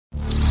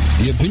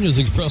The opinions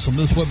expressed on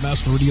this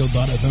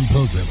WebmasterRadio.fm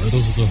program are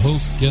those of the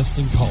host, guests,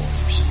 and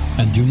callers,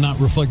 and do not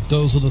reflect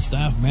those of the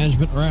staff,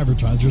 management, or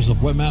advertisers of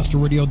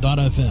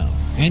WebmasterRadio.fm.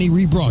 Any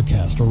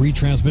rebroadcast or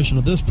retransmission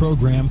of this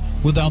program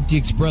without the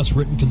express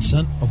written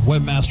consent of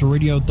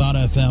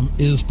WebmasterRadio.fm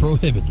is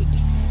prohibited.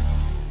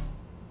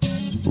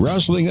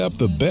 Rustling up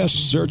the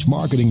best search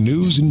marketing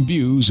news and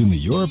views in the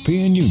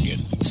European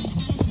Union.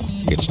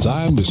 It's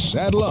time to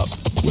saddle up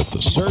with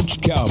the Search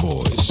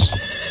Cowboys.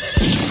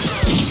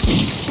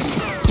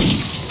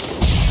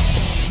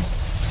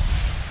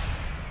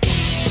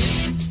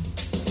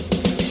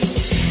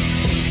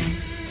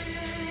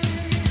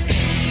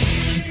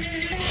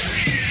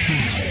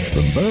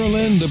 From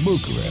Berlin to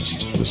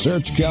Bucharest, the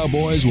Search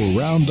Cowboys will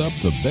round up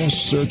the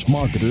best search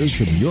marketers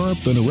from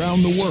Europe and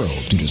around the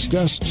world to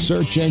discuss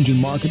search engine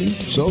marketing,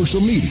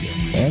 social media,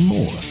 and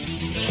more.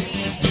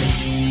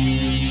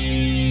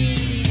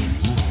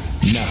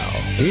 Now,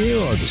 here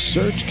are the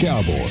Search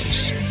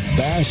Cowboys,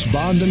 Bas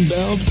van den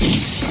Belt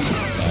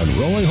and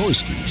Roy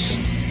Horskys.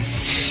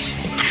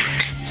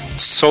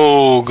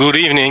 So, good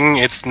evening.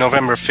 It's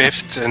November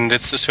 5th, and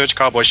it's the Search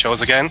Cowboy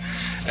shows again.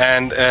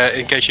 And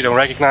in case you don't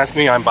recognize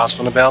me, I'm Bas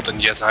van den Belt,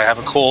 and yes, I have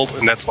a cold,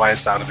 and that's why I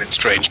sound a bit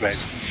strange,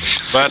 mate.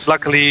 But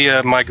luckily,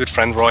 my good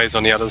friend Roy is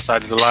on the other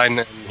side of the line,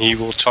 and he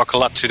will talk a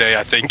lot today,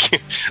 I think.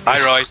 Hi,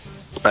 Roy.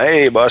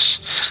 Hey, Bas.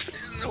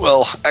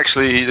 Well,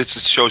 actually, it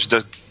shows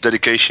the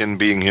dedication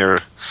being here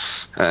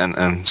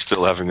and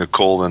still having a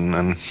cold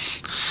and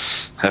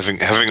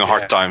having a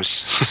hard time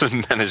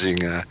managing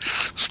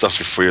stuff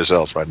for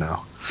yourself right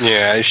now.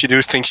 Yeah, if you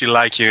do things you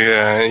like,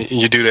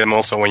 you do them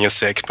also when you're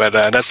sick, but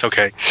that's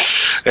okay.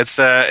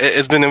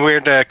 It's been a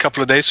weird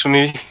couple of days for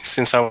me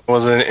since I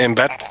was in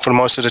bed for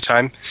most of the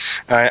time.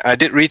 I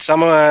did read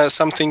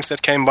some things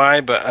that came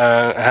by, but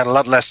I had a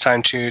lot less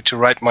time to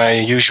write my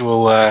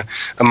usual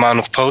amount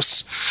of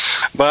posts.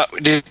 But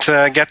we did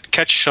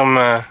catch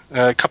a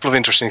couple of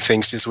interesting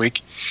things this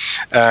week.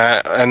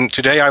 And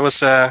today I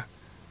was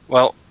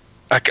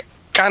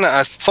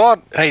I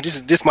thought, hey,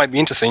 this might be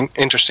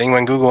interesting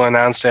when Google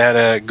announced they had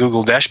a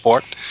Google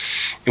dashboard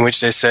in which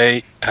they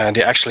say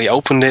they actually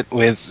opened it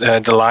with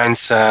the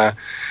lines, the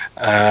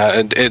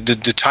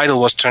title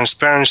was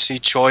Transparency,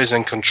 Choice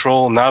and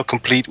Control Now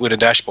Complete with a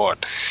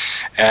Dashboard.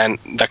 And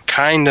that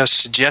kind of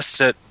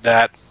suggested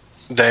that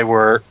they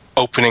were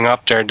opening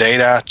up their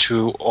data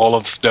to all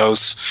of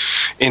those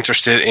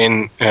interested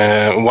in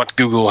what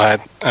Google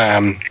had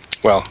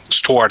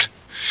stored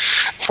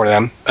for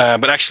them,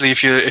 but actually,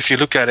 if you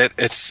look at it,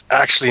 it's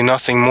actually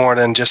nothing more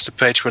than just a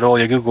page with all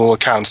your Google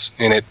accounts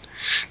in it.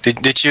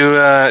 Did you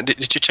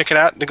check it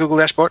out, the Google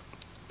dashboard?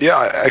 Yeah,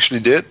 I actually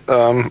did.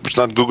 It's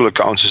not Google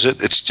accounts, is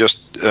it? It's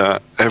just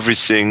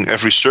everything,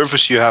 every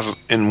service you have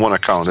in one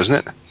account, isn't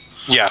it?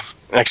 Yeah.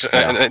 That's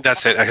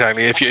it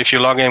exactly. If you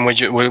log in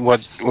with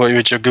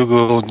your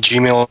Google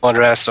Gmail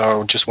address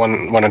or just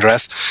one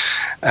address,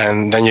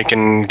 and then you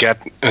can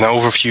get an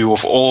overview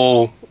of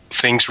all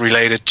things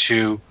related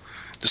to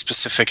the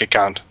specific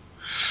account.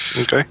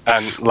 Okay.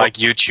 And like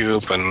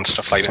YouTube and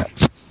stuff like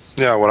that.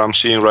 Yeah, what I'm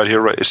seeing right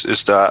here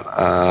is that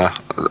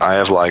I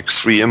have like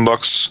three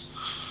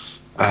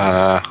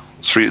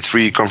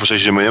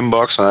conversations in my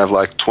inbox, and I have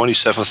like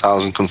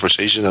 27,000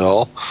 conversations in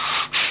all.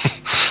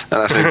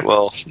 And I think,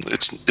 well,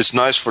 it's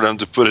nice for them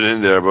to put it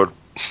in there, but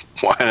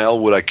why the hell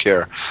would I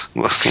care?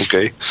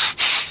 Okay.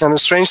 And the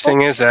strange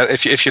thing is that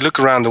if you look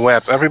around the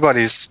web,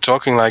 everybody's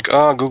talking like,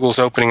 oh, Google's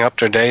opening up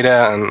their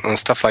data and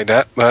stuff like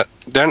that, but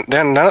they're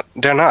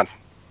not.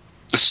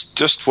 It's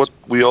just what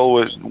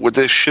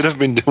they should have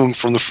been doing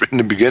from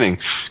the beginning.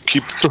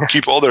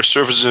 Keep all their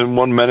services in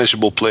one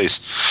manageable place.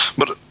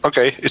 But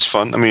okay, it's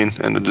fun. I mean,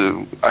 and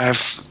I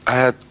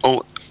had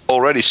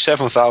already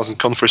 7,000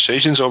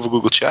 conversations over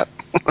Google Chat,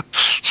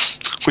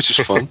 which is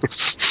fun.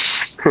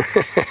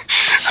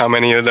 How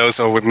many of those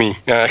are with me?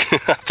 I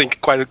think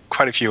quite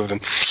a few of them.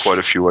 Quite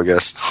a few, I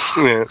guess.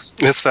 Yeah,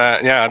 it's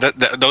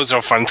those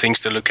are fun things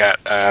to look at,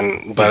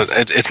 but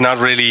it's not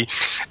really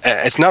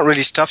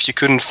stuff you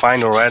couldn't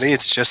find already.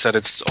 It's just that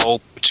it's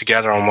all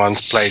together on one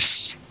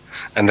place,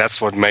 and that's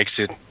what makes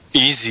it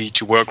easy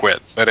to work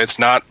with. But it's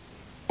not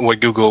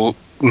what Google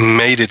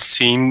made it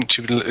seem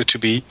to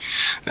be.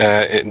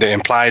 They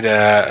implied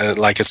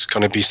like it's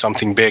going to be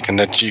something big, and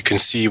that you can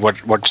see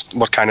what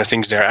kind of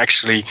things they're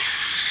actually,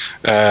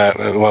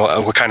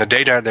 what kind of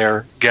data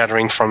they're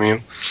gathering from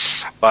you.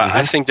 But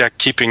I think they're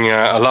keeping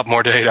a lot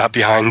more data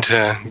behind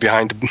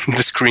the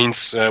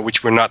screens,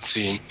 which we're not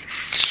seeing.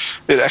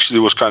 It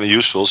actually was kind of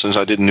useful since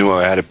I didn't know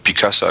I had a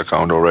Picasa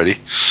account already,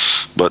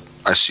 but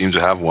I seem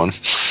to have one.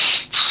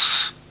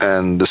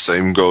 And the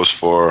same goes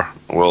for,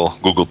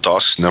 Google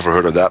Tasks. Never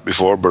heard of that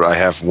before, but I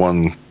have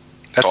one.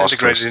 That's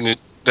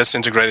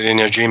integrated in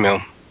your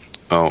Gmail.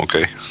 Oh,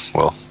 okay.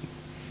 Well,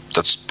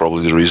 that's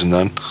probably the reason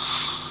then.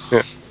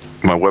 Yeah.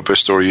 My web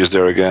history is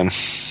there again.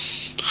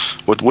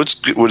 What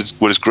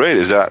is great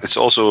is that it's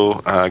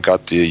also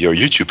got your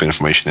YouTube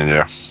information in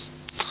there.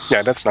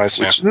 Yeah, that's nice.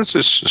 It's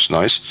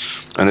nice,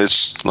 and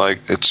it's like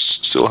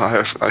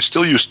I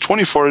still use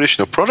 24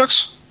 additional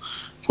products,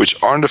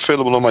 which aren't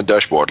available on my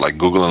dashboard, like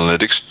Google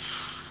Analytics.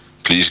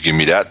 Please give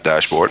me that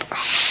dashboard.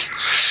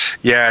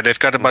 Yeah, they've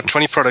got about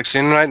 20 products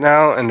in right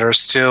now, and there's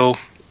still,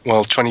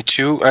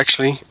 22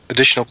 actually,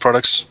 additional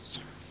products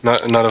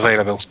not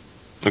available.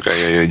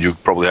 Okay, yeah, you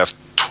probably have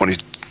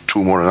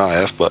 22 more than I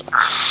have, but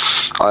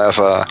I have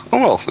a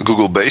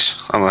Google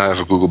Base. I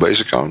have a Google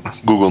Base account,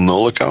 Google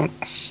Null account.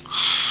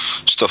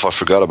 Stuff I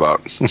forgot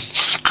about.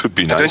 Could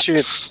be nice.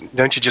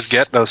 Don't you just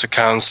get those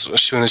accounts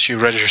as soon as you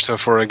register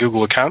for a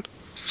Google account?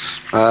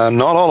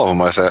 Not all of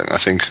them, I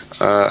think.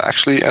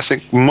 Actually, I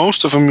think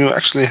most of them you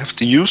actually have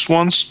to use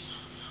once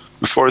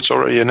before it's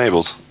already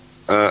enabled.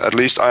 At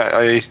least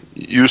I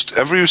used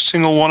every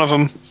single one of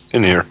them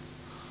in here.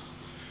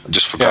 I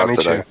just forgot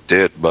that I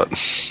did, but...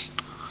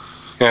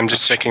 Yeah, I'm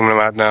just checking them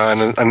out now,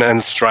 and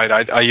it's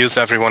right. I use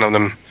every one of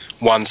them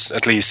once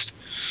at least.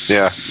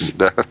 Yeah,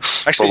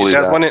 actually,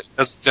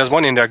 there's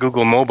one in there,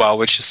 Google Mobile,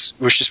 which is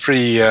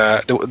pretty.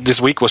 This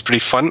week was pretty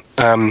fun.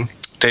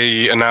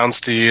 They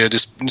announced the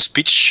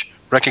speech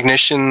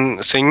recognition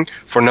thing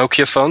for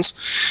Nokia phones,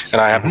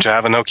 and I happen to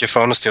have a Nokia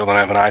phone. I still don't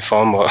have an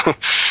iPhone, but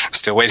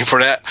still waiting for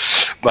that.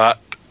 But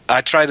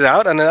I tried it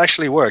out, and it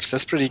actually works.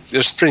 That's pretty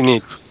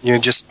neat. You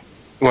just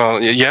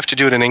you have to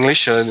do it in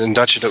English. In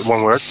Dutch, it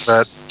won't work.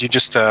 But you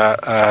just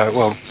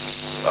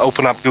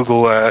open up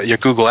your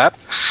Google app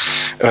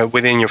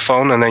within your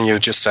phone, and then you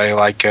just say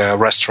like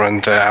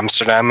restaurant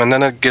Amsterdam, and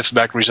then it gives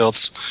back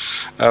results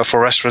for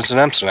restaurants in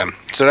Amsterdam.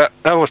 So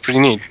that was pretty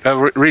neat. That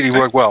really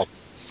worked well.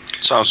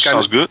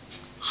 Sounds good.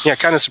 Yeah,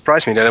 kind of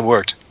surprised me that it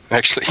worked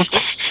actually.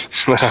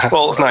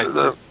 Well, it's nice.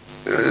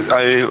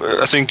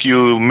 I think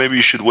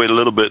you should wait a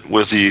little bit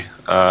with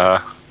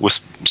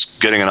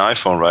getting an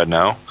iPhone right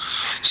now,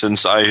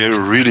 since I hear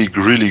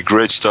really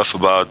great stuff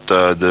about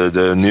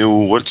the new,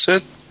 what's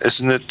it?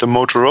 Isn't it the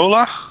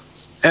Motorola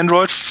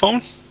Android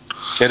phone?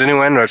 Yeah, the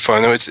new Android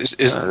phone. No, I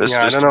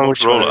don't know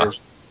which one it is.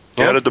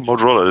 Yeah, the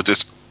Motorola.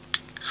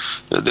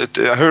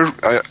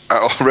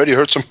 I already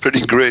heard some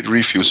pretty great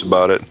reviews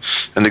about it,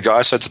 and the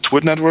guys at the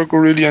Twit Network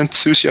were really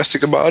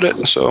enthusiastic about it.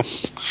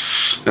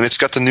 And it's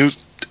got the new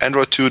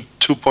Android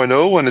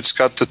 2.0, and it's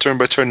got the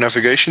turn-by-turn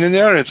navigation in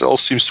there, and it all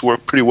seems to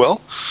work pretty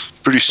well,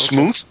 pretty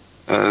smooth.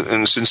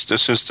 And since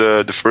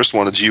the first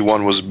one, the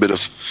G1, was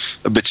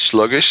a bit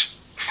sluggish.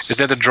 Is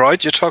that the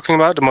Droid you're talking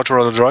about, the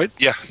Motorola Droid?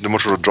 Yeah, the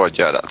Motorola Droid.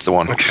 Yeah, that's the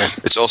one. Okay.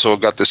 It's also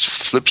got this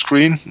flip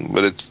screen,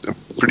 but it's a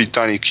pretty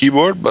tiny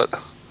keyboard. But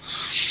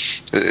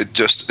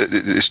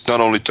it's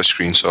not only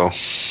touchscreen. So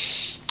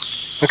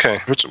okay,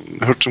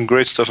 heard some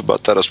great stuff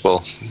about that as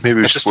well.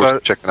 Maybe it's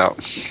worth checking out.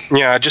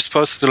 Yeah, I just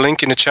posted the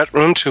link in the chat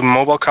room to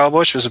Mobile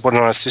Cowboys, which is one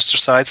of our sister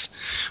sites,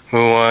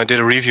 who did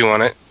a review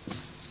on it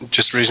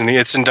just recently.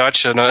 It's in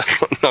Dutch, and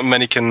not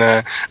many can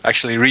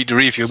actually read the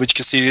review, but you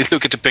can see,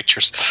 look at the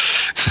pictures.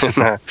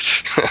 And,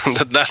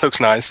 that looks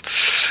nice.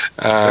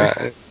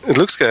 It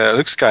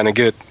looks kind of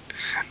good.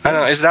 I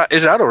don't know. Is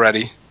that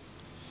already?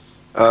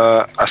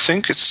 I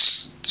think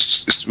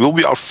it will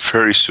be out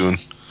very soon.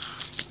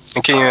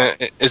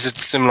 And is it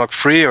SimLock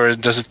free, or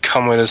does it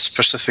come with a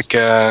specific?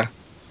 No,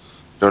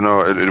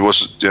 it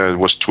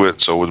was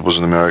Twit, so it was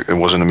in America. It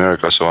was in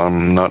America, so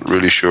I'm not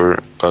really sure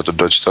about the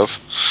Dutch stuff.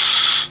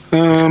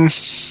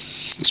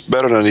 It's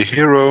better than the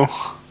Hero.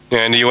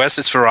 Yeah, in the US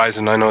it's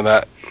Verizon, I know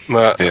that,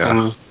 but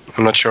yeah.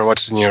 I'm not sure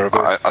what's in Europe.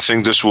 I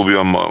think this will be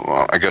on,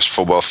 I guess,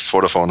 for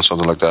Vodafone or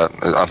something like that.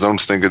 I don't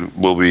think it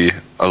will be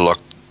a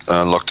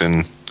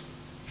locked-in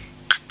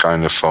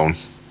kind of phone.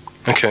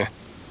 Okay.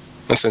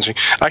 That's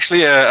interesting.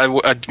 Actually,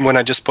 when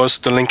I just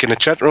posted the link in the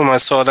chat room, I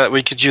saw that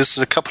we could use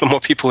a couple more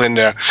people in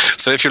there.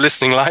 So if you're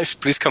listening live,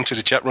 please come to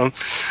the chat room,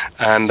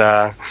 and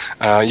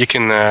you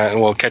can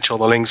catch all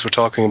the links we're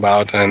talking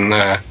about and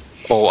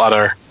all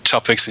other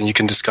topics, and you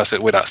can discuss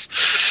it with us.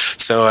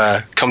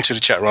 So come to the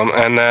chat room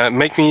and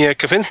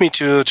convince me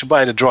to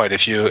buy the Droid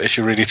if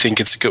you really think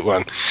it's a good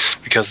one,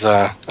 because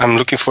I'm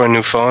looking for a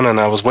new phone, and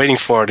I was waiting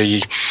for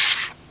the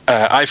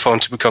iPhone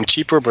to become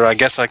cheaper, but I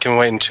guess I can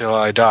wait until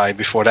I die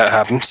before that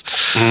happens.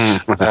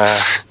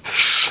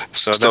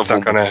 So that's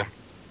not gonna.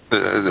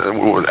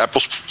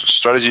 Apple's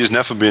strategy has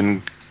never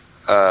been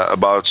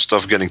about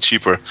stuff getting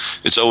cheaper.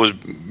 It's always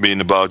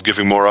been about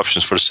giving more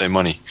options for the same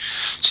money.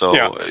 So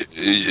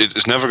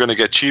it's never going to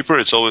get cheaper.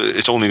 It's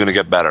only going to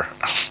get better,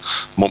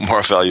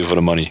 more value for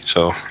the money.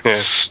 So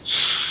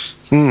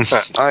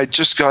I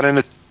just got in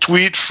a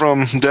tweet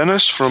from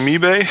Dennis from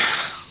eBay,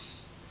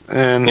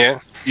 and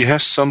he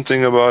has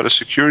something about a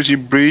security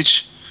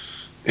breach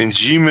in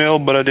Gmail,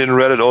 but I didn't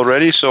read it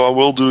already, so I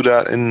will do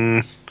that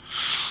in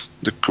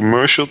the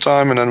commercial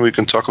time, and then we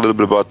can talk a little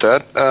bit about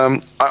that.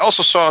 I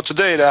also saw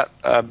today that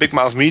Big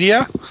Mouth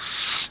Media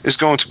is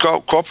going to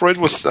cooperate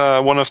with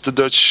one of the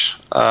Dutch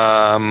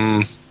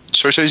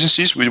search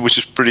agencies, which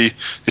is pretty.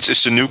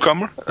 It's a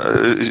newcomer.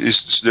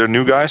 They're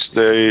new guys.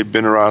 They've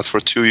been around for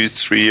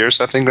 2-3 years,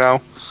 I think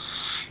now,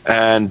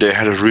 and they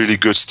had a really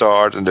good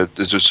start. And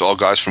it's just all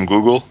guys from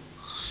Google,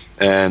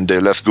 and they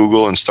left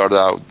Google and started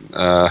out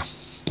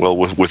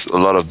with a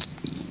lot of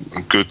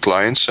good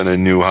clients, and they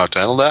knew how to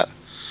handle that.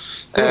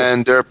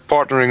 And they're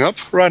partnering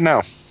up right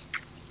now.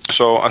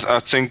 So I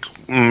think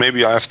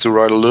maybe I have to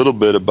write a little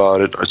bit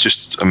about it, or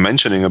just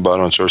mentioning about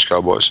it on Search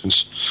Cowboy,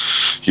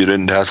 since you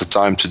didn't have the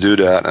time to do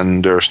that,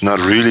 and there's not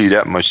really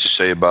that much to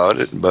say about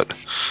it. But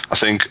I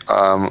think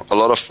a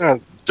lot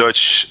of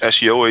Dutch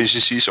SEO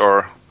agencies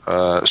or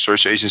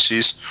search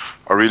agencies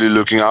are really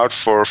looking out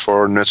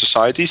for Net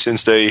Society,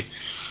 since they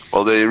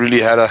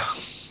really had a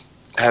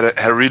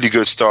really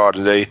good start,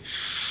 and I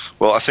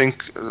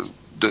think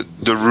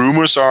the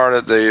rumors are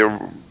that they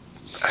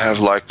have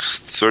like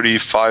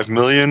 35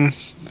 million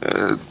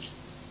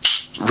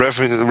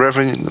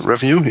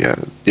revenue.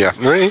 Yeah.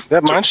 Really?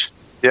 That much?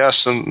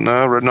 Yes,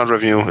 no, not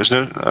revenue, isn't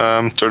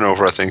it?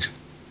 Turnover, I think.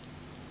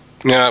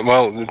 Yeah,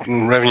 well,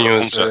 revenue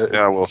is...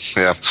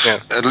 yeah.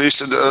 At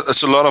least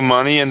it's a lot of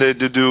money, and they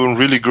do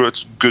really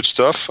good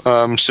stuff.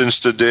 Since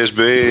the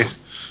DSB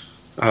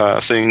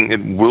thing,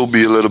 it will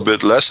be a little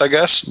bit less, I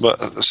guess, but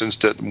since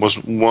that was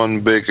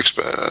one big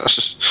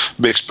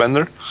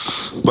spender.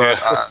 But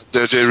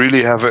they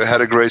really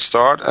had a great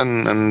start,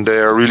 and they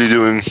are really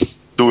doing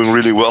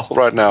really well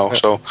right now.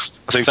 So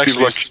I think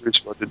people are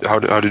curious about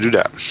how to do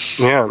that.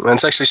 Yeah, and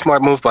it's actually a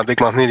smart move by Big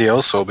Mouth Media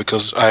also,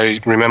 because I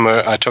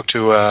remember I talked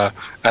to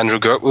Andrew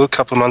Gertwood a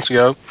couple of months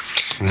ago,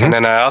 and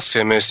then I asked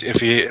him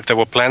if there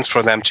were plans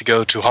for them to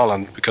go to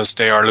Holland, because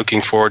they are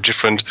looking for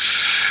different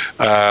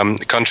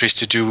countries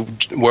to do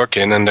work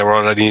in, and they're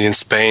already in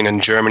Spain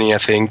and Germany, I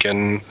think,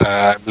 and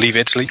I believe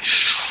Italy.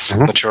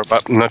 Not sure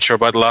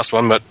about the last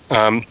one, but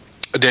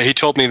he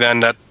told me then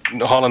that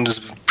Holland is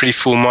a pretty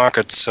full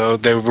market, so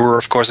they were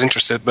of course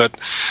interested, but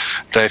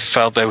they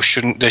felt they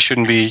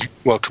shouldn't be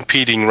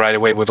competing right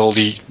away with all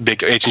the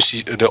big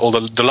agencies,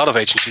 the lot of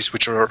agencies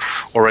which are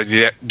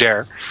already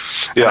there.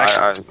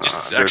 Yeah,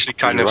 this is actually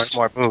kind of a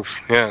smart move.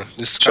 Yeah,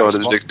 this is so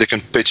they can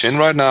pitch in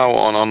right now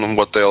on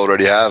what they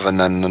already have, and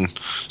then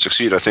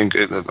succeed. I think.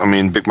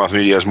 Big Mouth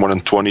Media has more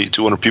than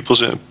 200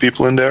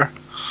 people in there.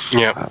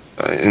 Yeah,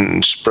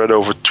 and spread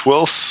over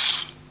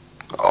 12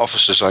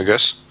 offices, I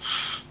guess.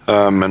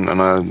 And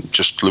I'm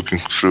just looking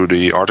through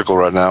the article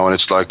right now, and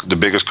it's like the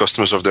biggest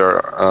customers of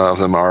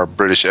them are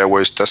British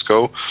Airways,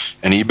 Tesco,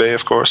 and eBay,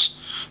 of course.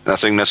 And I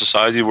think Net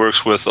Society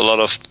works with a lot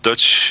of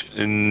Dutch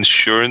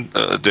insurance.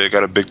 They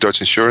got a big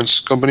Dutch insurance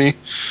company.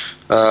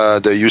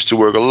 They used to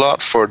work a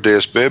lot for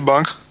DSB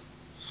Bank.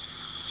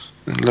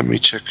 And let me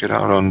check it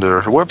out on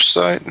their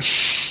website.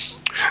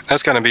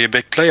 That's going to be a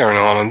big player in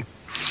Holland.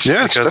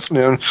 Yeah, it's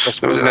definitely.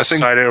 Net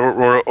Society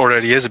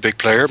already is a big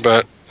player,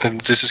 but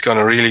this is going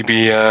to really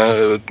be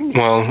a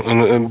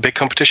big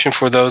competition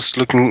for those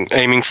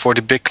aiming for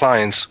the big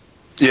clients.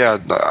 Yeah,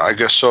 I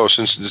guess so.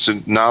 Since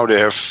now they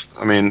have,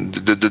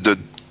 the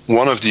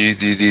one of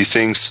the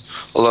things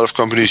a lot of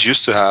companies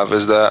used to have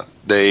is that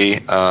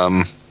they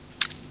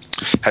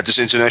had this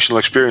international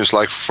experience.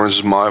 Like for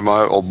instance,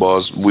 my old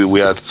boss, we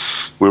were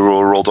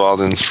rolled out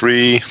in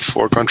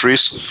 3-4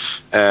 countries,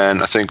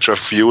 and I think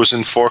TrafficView was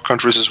in 4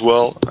 countries as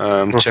well.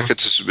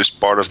 Checkit is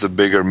part of the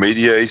bigger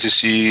media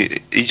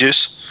agency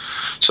Aegis.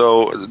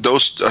 So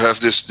those have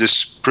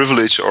this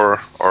privilege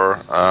or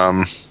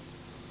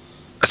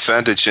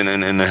advantage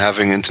in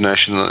having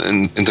international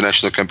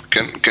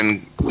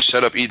can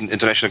set up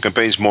international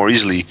campaigns more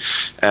easily,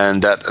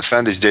 and that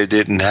advantage they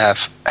didn't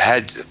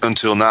had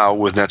until now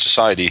with Net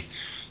Society,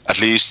 at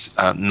least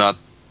not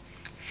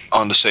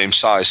on the same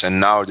size, and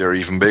now they're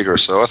even bigger.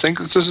 So I think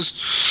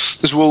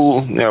this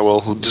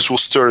will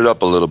stir it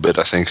up a little bit,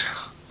 I think.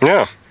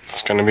 Yeah.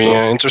 It's going to be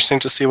interesting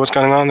to see what's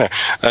going on there.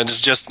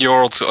 It's just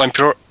your old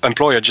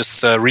employer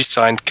just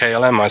re-signed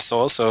KLM, I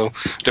saw, so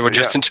they were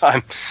just in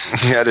time.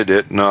 Yeah, they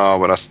did. No,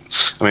 but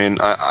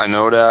I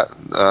know that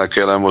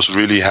KLM was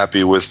really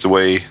happy with the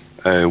way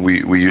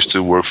we used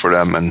to work for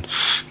them, and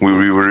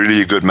we were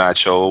really a good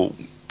match. So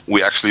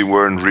we actually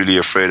weren't really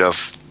afraid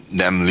of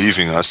them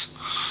leaving us.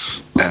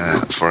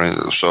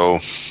 So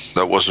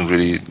that wasn't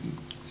really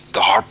the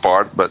hard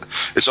part, but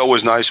it's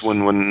always nice when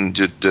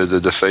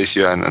the faith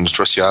you and the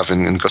trust you have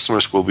in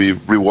customers will be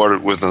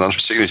rewarded with another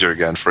signature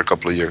again for a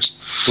couple of years.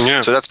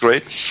 Yeah. So that's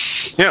great.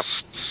 Yeah.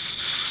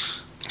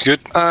 Good.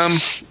 I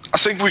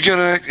think we're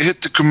gonna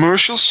hit the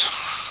commercials.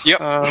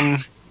 Yep.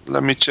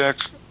 Let me check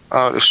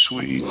out if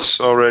Sweet's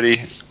already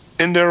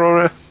in there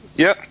already.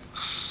 Yeah.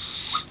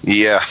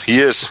 Yeah, he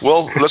is.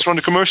 Well, let's run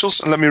the commercials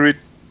and let me read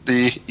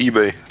the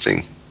eBay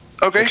thing.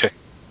 Okay.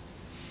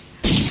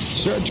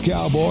 Search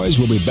Cowboys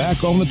will be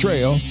back on the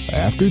trail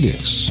after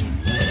this.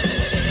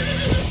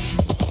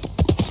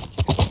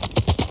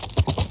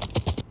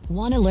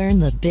 Want to learn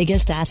the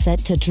biggest asset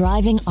to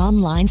driving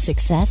online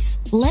success?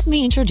 Let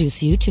me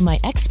introduce you to my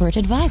expert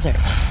advisor,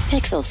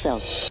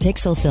 PixelSilk.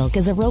 PixelSilk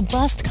is a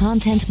robust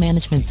content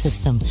management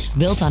system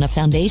built on a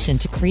foundation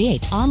to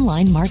create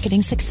online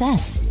marketing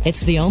success. It's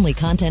the only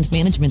content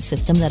management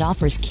system that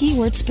offers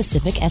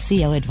keyword-specific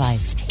SEO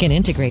advice, can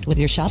integrate with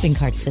your shopping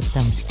cart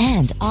system,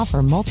 and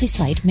offer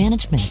multi-site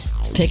management.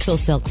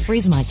 PixelSilk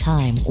frees my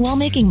time while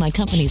making my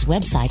company's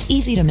website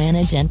easy to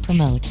manage and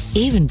promote.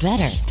 Even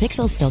better,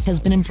 PixelSilk has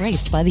been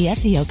embraced by the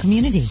SEO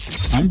community.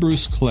 I'm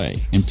Bruce Clay,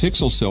 and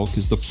PixelSilk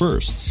is the first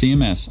first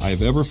CMS I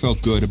have ever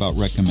felt good about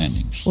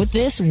recommending. With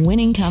this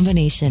winning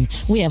combination,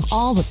 we have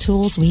all the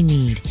tools we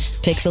need.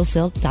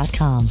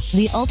 Pixelsilk.com,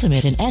 the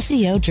ultimate in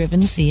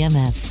SEO-driven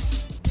CMS.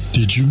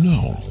 Did you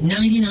know?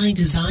 99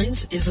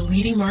 Designs is a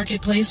leading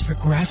marketplace for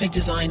graphic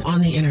design on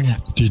the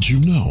internet. Did you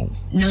know?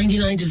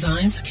 99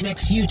 Designs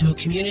connects you to a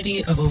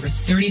community of over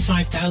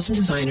 35,000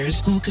 designers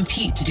who will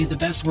compete to do the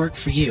best work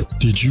for you.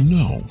 Did you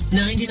know?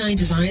 99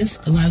 Designs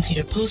allows you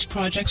to post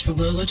projects for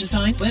logo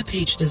design,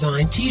 webpage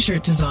design,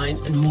 t-shirt design,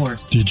 and more.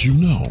 Did you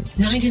know?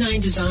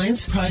 99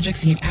 Designs projects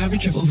see an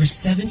average of over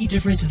 70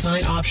 different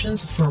design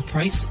options for a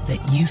price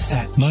that you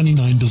set.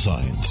 99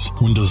 Designs.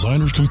 When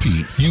designers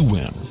compete, you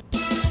win.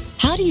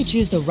 How do you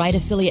choose the right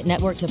affiliate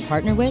network to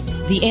partner with?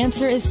 The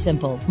answer is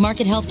simple.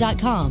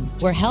 MarketHealth.com,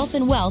 where health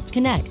and wealth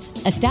connect.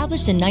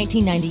 Established in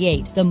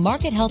 1998, the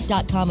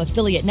MarketHealth.com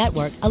affiliate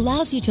network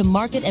allows you to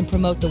market and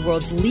promote the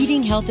world's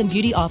leading health and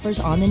beauty offers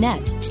on the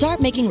net. Start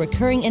making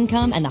recurring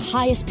income and the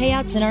highest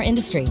payouts in our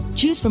industry.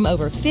 Choose from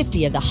over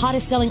 50 of the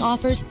hottest selling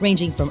offers,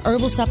 ranging from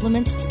herbal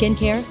supplements,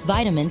 skincare,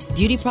 vitamins,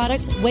 beauty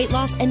products, weight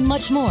loss, and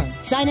much more.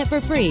 Sign up for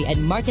free at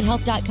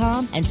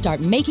MarketHealth.com and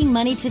start making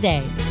money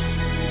today.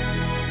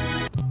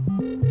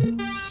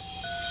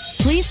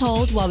 Please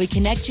hold while we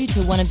connect you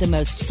to one of the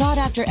most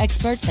sought-after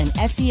experts in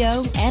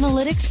SEO,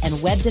 analytics, and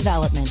web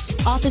development.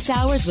 Office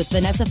Hours with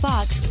Vanessa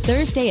Fox,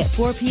 Thursday at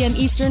 4 p.m.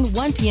 Eastern,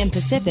 1 p.m.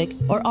 Pacific,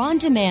 or on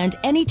demand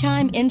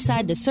anytime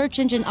inside the Search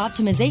Engine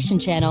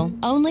Optimization channel,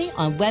 only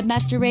on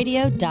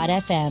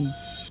webmasterradio.fm.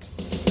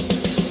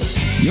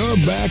 You're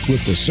back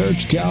with the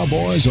Search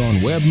Cowboys on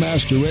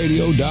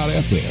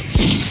webmasterradio.fm.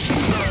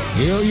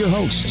 Here are your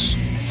hosts.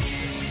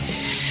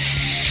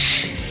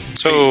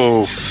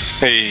 So,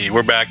 hey,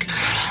 we're back.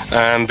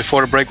 And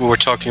before the break, we were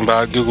talking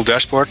about Google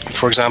Dashboard,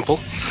 for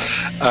example.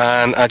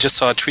 And I just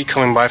saw a tweet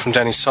coming by from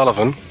Danny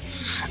Sullivan.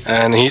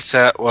 And he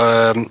said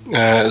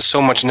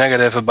so much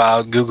negative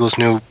about Google's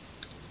new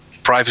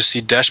privacy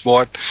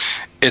dashboard.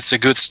 It's a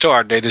good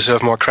start. They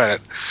deserve more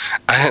credit.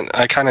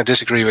 I kind of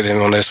disagree with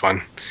him on this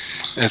one.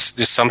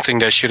 It's something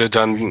they should have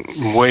done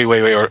way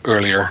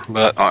earlier.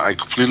 But I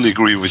completely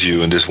agree with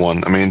you on this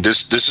one. I mean,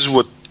 this is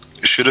what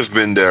should have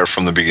been there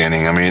from the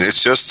beginning. I mean,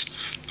 it's just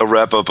a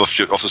wrap-up of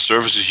the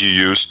services you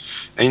use.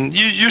 And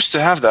you used to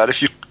have that.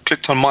 If you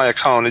clicked on My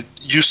Account, it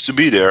used to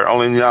be there.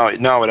 Only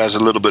now it has a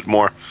little bit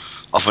more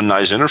of a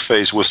nice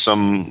interface with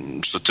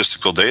some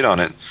statistical data on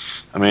it.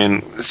 I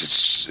mean,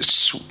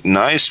 it's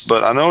nice,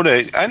 but I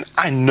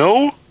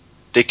know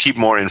they keep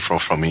more info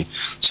from me.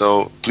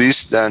 So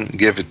please then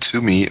give it to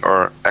me,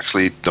 or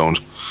actually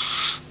don't.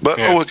 But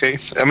okay.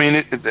 I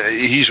mean,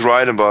 he's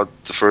right about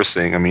the first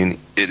thing. I mean,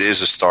 it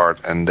is a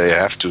start, and they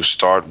have to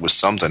start with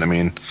something. I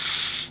mean,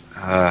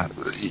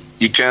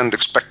 you can't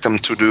expect them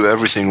to do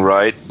everything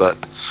right, but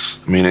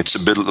I mean, it's a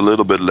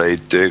little bit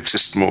late. They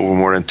exist over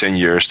more than 10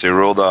 years. They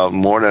rolled out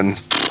more than,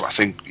 I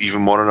think,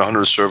 even more than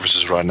 100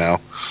 services right now.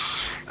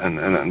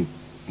 And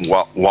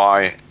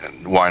why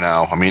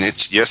now? I mean,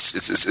 it's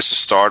a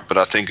start, but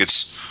I think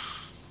it's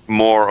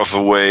more of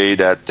a way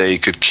that they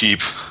could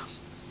keep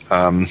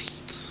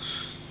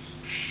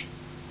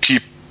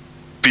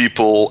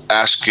people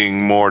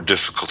asking more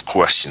difficult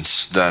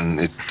questions than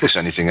it is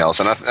anything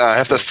else. And I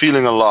have that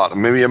feeling a lot.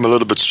 Maybe I'm a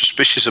little bit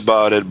suspicious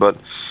about it, but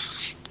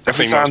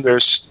every time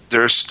there's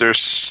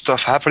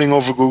stuff happening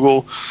over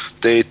Google,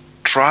 they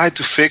try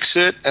to fix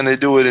it, and they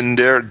do it in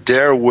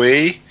their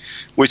way,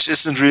 which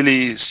isn't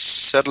really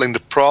settling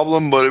the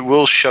problem, but it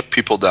will shut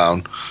people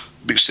down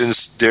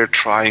since they're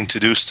trying to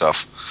do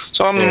stuff.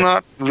 So I'm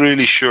not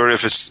really sure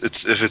if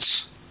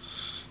it's.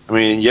 I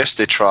mean, yes,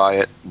 they try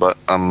it, but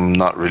I'm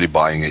not really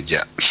buying it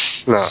yet.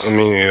 No,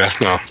 me neither.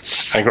 No,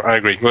 I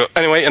agree. Well,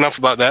 anyway, enough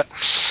about that.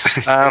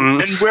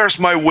 And where's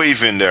my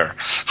wave in there?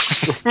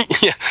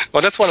 Yeah,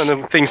 well, that's one of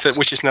the things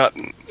which is not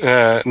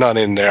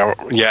in there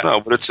yet. No,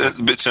 but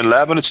it's in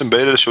lab and it's in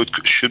beta, so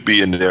it should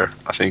be in there,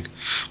 I think.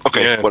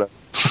 Okay, whatever.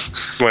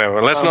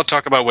 Whatever. Let's not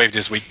talk about Wave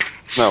this week.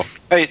 No.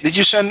 Hey, do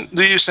you send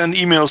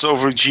emails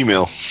over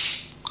Gmail?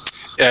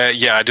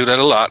 Yeah, I do that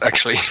a lot,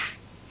 actually.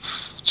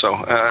 So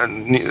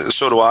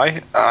do I.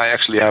 I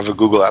actually have a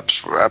Google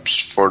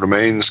Apps for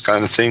Domains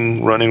kind of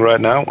thing running right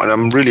now, and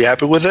I'm really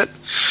happy with it.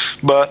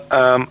 But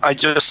I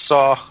just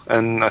saw,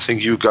 and I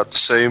think you got the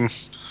same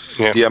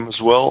DM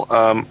as well,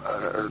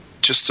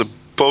 just a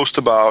post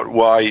about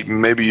why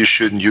maybe you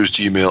shouldn't use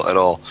Gmail at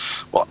all.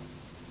 Well,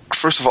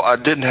 first of all, I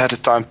didn't have the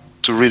time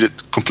to read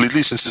it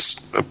completely since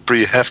it's a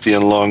pretty hefty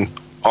and long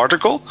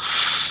article,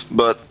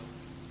 but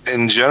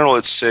in general,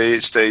 it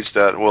states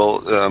that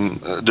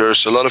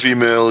there's a lot of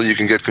email. You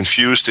can get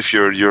confused if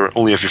you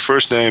only have your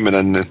first name, and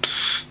then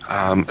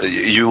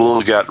you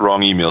will get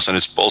wrong emails. And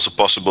it's also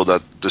possible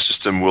that the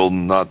system will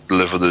not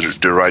deliver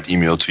the right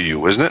email to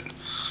you, isn't it?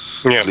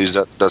 Yeah. At least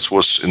that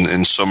was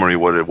in summary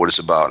what it's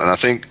about. And I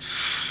think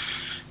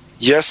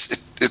yes,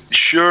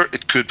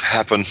 it could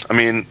happen. I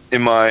mean,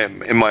 in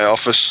my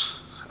office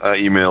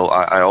email,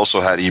 I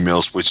also had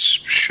emails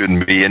which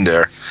shouldn't be in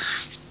there.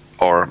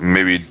 Or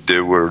maybe they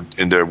were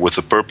in there with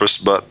a purpose,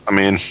 but I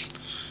mean,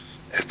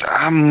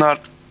 I'm not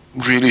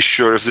really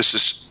sure if this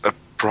is a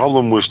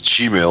problem with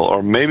Gmail,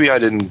 or maybe I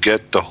didn't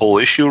get the whole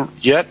issue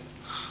yet.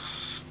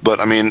 But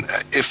I mean,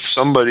 if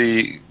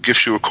somebody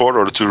gives you a court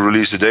order to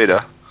release the data,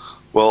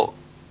 well,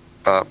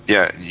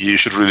 yeah, you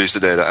should release the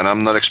data. And I'm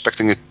not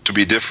expecting it to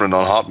be different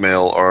on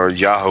Hotmail or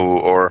Yahoo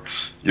or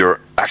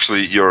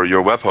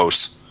your web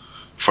host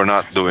for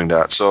not doing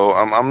that. So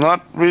I'm not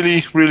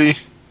really.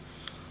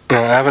 No,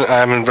 I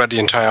haven't read the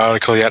entire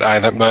article yet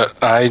either,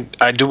 but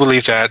I do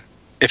believe that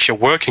if you're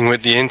working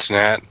with the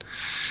internet,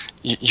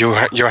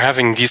 you're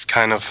having these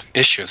kind of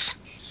issues.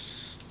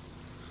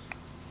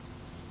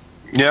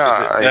 Yeah,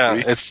 I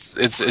agree.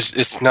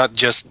 It's not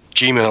just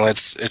Gmail.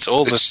 It's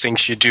all the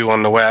things you do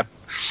on the web.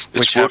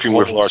 It's working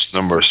with large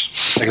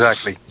numbers.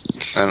 Exactly.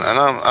 And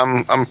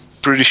I'm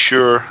pretty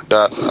sure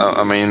that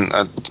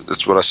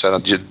that's what I said. I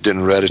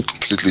didn't read it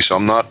completely, so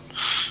I'm not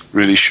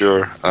really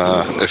sure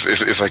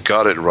if I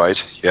got it right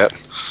yet.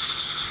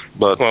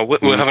 But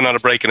we'll have another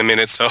break in a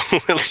minute, so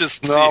we'll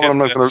just. No, I'm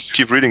not going to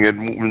keep reading it.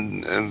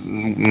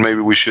 And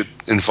maybe we should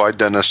invite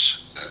Dennis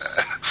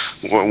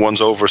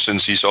once over,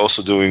 since he's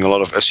also doing a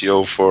lot of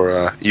SEO for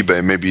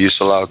eBay. Maybe he's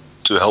allowed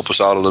to help us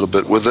out a little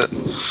bit with it.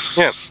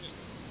 Yeah.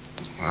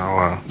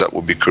 Well, that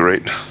would be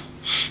great.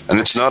 And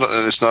it's not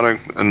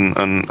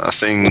a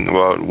thing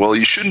about, well,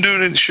 you shouldn't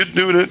do it, you should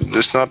do it.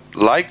 It's not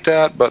like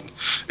that, but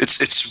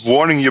it's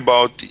warning you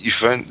about the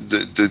event,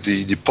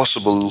 the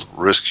possible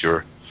risks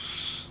you're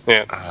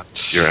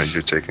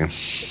taking.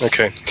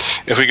 Okay.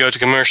 If we go to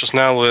commercials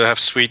now, we'll have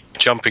Sweet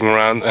jumping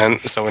around, and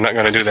so we're not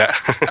going to do that.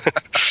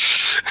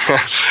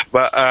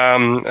 But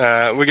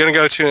we're going to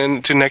go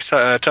to next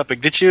topic.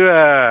 Did you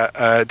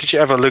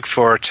ever look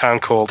for a town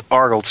called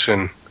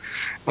Argleton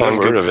on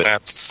Google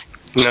Maps?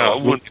 No,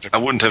 I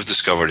wouldn't have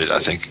discovered it, I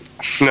think.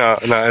 No,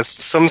 it's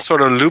some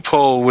sort of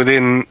loophole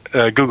within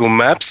Google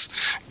Maps.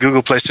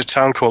 Google placed a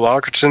town called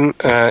Argleton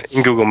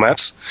in Google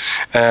Maps.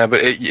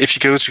 But if you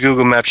go to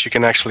Google Maps, you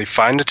can actually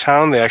find the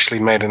town. They actually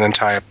made an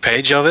entire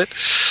page of it.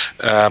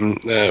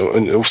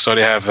 So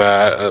they have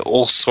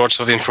all sorts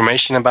of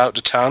information about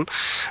the town.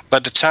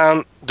 But the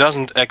town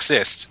doesn't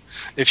exist.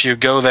 If you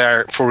go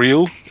there for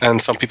real,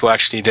 and some people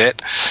actually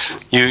did,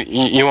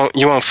 you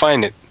won't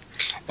find it.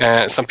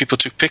 Some people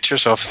took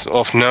pictures of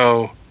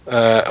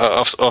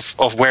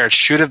where it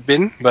should have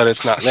been, but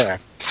it's not there.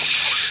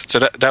 So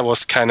that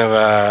was kind of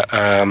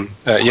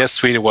yes,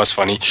 Sweet, it was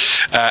funny.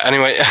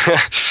 Anyway,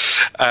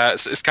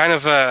 so it's kind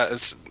of a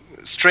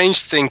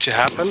strange thing to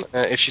happen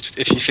if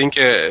you think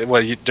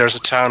there's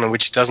a town in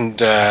which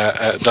doesn't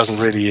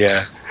really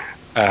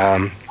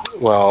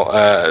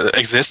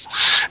exist.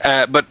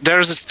 But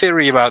there's a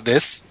theory about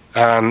this,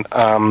 and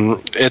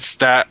it's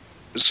that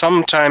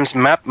sometimes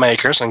map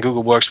makers, and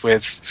Google works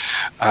with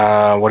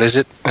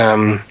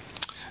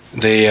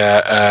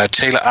the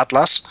Taylor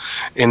Atlas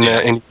in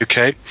the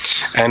UK,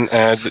 and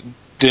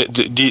they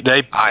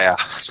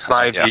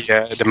supply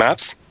the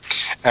maps.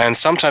 And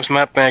sometimes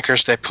map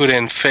makers, they put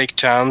in fake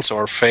towns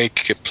or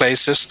fake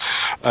places,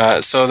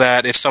 so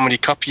that if somebody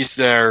copies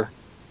their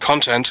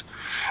content,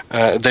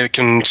 they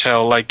can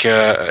tell, like,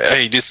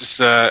 hey, this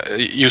is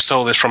you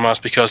stole this from us,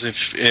 because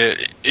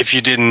if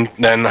you didn't,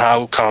 then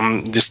how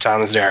come this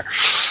town is there?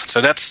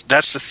 So that's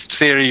the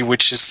theory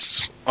which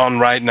is on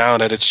right now,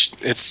 that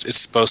it's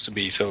supposed to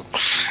be. So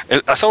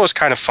I thought it was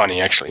kind of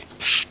funny, actually.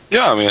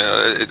 Yeah, I mean,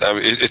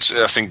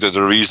 I think that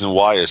the reason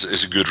why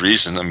is a good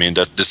reason. I mean,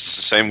 that this is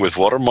the same with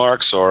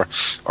watermarks or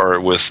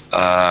with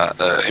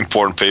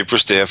important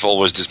papers. They have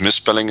always this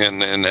misspelling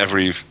in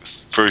every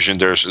version.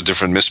 There's a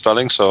different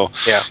misspelling, so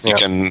you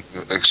can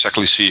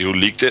exactly see who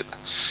leaked it.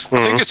 Mm-hmm. I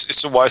think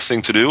it's a wise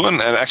thing to do,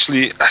 and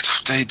actually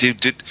they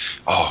did.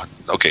 Oh,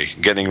 okay,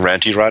 getting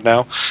ranty right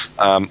now.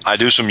 I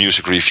do some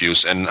music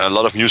reviews, and a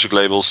lot of music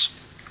labels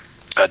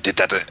did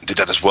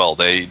that as well.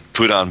 They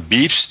put on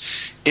beeps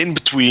in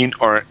between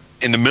or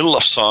in the middle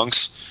of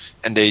songs,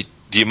 and the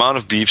amount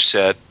of beeps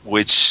said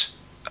which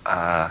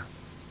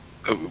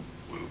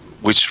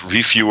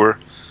reviewer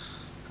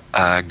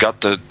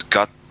got the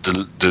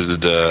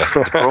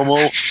promo,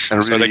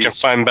 and so really they can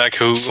find back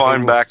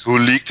who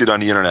leaked it on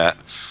the internet.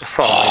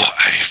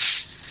 I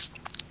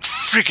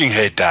freaking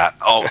hate that.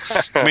 Oh,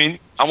 I mean,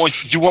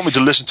 you want me to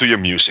listen to your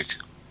music?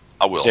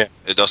 I will. Yeah.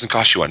 It doesn't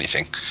cost you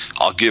anything.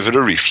 I'll give it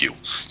a review,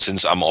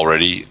 since I'm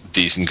already a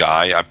decent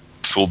guy. I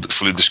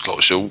fully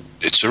disclose, so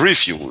it's a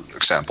review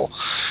example.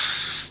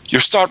 You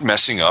start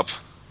messing up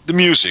the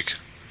music,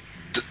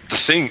 the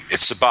thing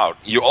it's about.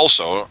 You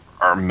also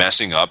are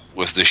messing up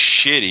with the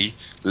shitty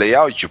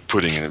layout you're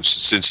putting in,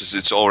 since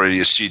it's already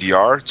a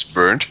CDR, it's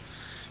burned,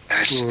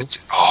 and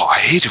I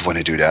hate it when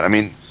they do that. I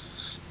mean,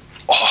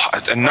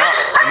 and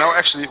now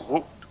actually,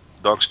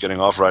 dog's getting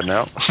off right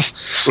now.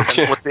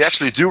 And what they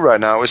actually do right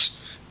now is,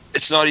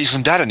 it's not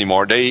even that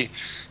anymore. They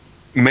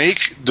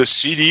make the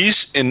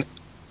CDs in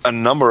a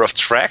number of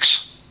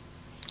tracks,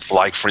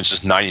 like for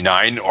instance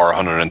 99 or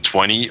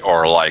 120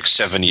 or like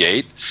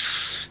 78,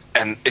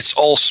 and it's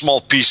all small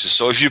pieces.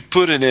 So if you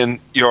put it in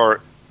your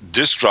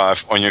disk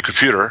drive on your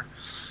computer,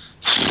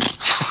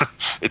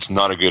 it's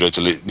not a good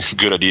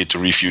idea to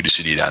review the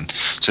CD then,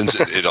 since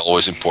it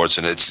always imports,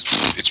 and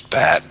it's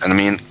bad. And I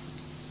mean,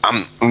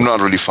 I'm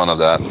not really fond of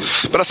that.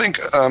 But I think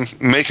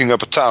making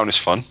up a town is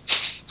fun.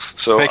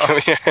 So I can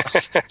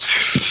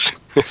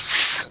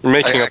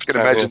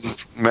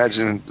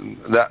imagine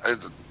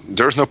that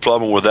there's no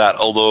problem with that.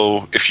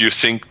 Although if you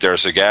think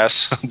there's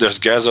gas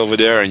over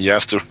there, and you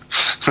have to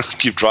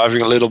keep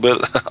driving a little bit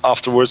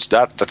afterwards,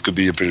 that could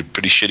be a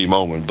pretty shitty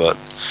moment. But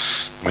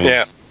I mean,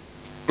 yeah.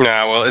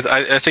 Well,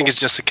 I think it's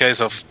just a case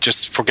of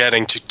just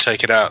forgetting to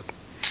take it out.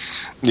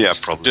 Yeah,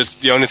 probably.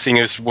 Just the only thing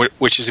is,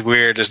 which is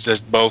weird, is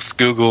that both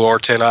Google or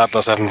Taylor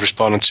Atlas haven't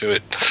responded to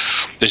it.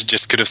 They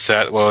just could have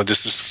said, "Well,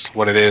 this is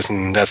what it is,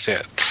 and that's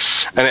it."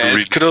 And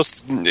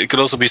it could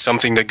also be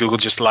something that Google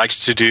just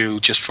likes to do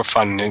just for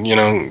fun.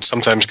 And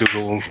sometimes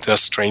Google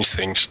does strange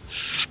things.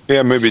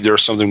 Yeah, maybe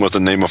there's something with the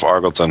name of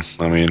Argoton.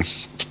 I mean,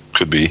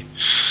 could be.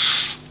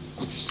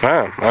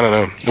 I don't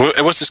know.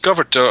 It was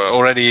discovered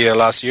already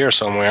last year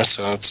somewhere,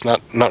 so it's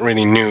not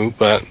really new.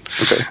 But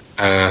okay,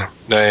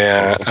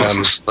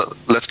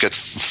 let's get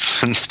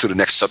to the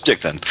next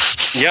subject then.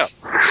 Yeah.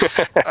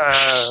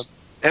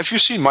 Have you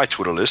seen my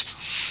Twitter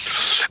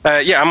list?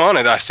 Yeah, I'm on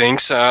it. I think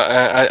so.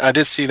 I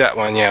did see that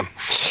one. Yeah.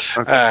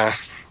 Okay.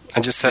 I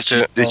just had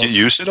to. Did you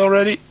use it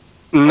already?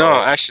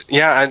 No, actually,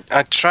 yeah.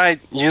 I tried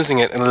using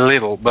it a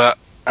little, but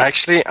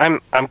actually, I'm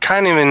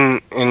kind of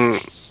in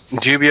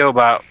dubio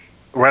about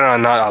whether or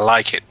not I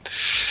like it.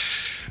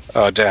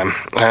 Oh damn!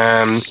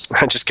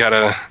 I just got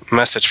a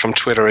message from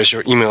Twitter. Is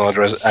your email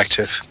address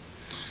active?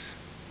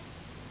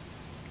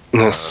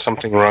 There's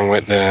something wrong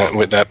with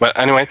that. But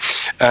anyway,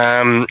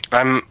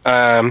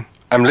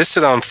 I'm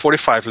listed on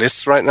 45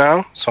 lists right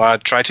now, so I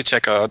try to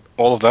check out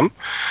all of them.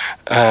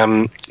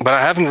 But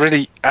I haven't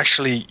really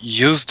actually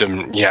used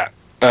them yet.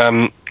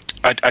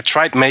 I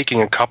tried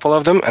making a couple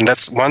of them, and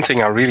that's one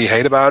thing I really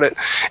hate about it.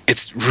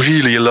 It's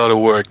really a lot of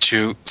work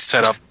to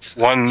set up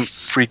one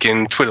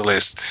freaking Twitter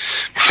list,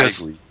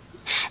 because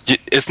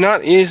it's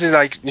not easy.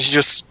 Like you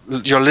just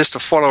your list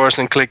of followers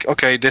and click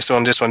okay, this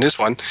one,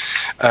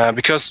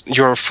 because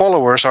your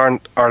followers are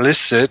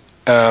listed.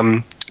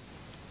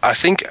 I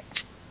think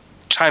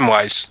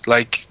time-wise,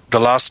 like the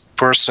last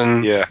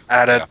person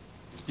added,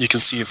 you can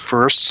see it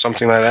first,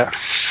 something like that.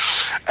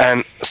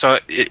 And so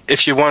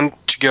if you want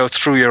to go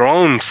through your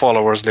own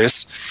followers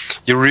list,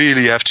 you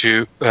really have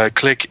to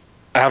click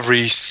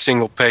every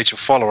single page of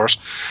followers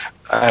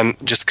and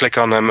just click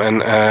on them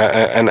and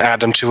add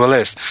them to a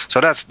list. So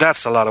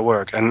that's a lot of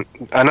work. And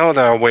I know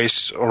there are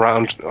ways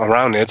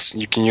around it.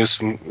 You can use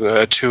some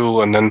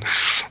tool and then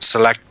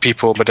select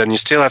people, but then you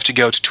still have to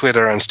go to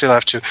Twitter and still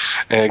have to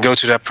go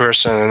to that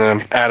person and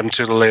then add them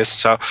to the list.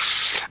 So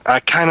I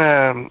kind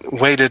of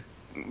waited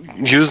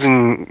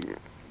using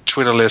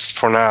Twitter list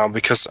for now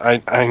because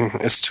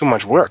it's too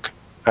much work,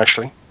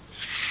 actually.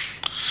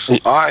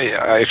 I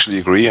actually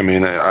agree. I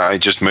mean, I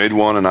just made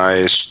one, and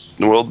I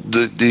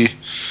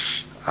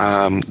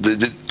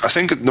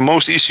think the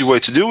most easy way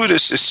to do it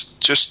is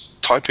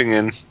just typing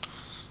in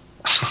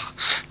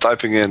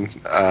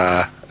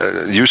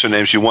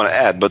usernames you want to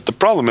add. But the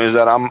problem is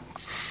that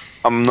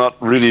I'm not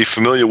really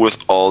familiar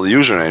with all the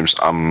usernames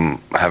I'm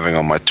having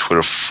on my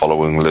Twitter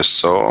following list,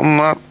 so I'm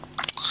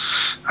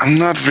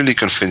not really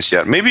convinced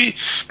yet. Maybe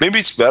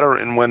it's better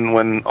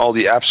when all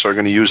the apps are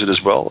going to use it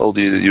as well. All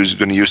the users are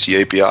going to use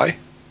the API.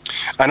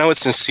 I know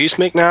it's in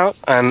CSMIC now,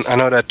 and I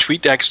know that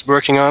TweetDeck is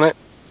working on it.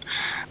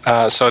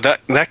 So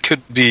that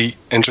could be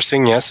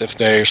interesting, yes, if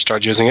they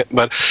start using it.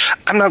 But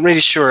I'm not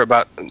really sure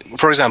about.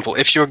 For example,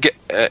 if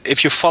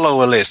you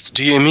follow a list,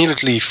 do you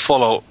immediately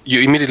follow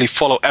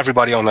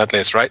everybody on that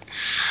list, right?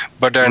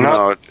 But they're not.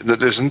 No,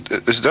 that isn't.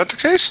 Is that the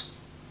case?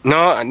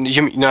 No, I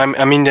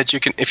mean that you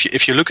can.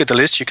 If you look at the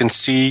list, you can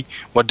see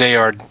what they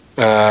are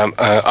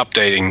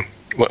updating,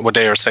 what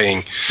they are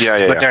saying.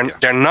 But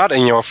they're not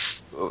in your.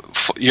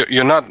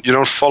 You're not. You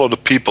don't follow the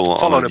people.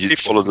 You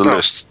follow the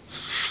list.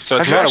 So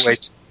it's not a way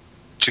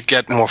to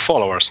get more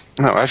followers.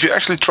 No, have you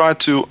actually tried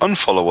to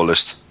unfollow a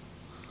list?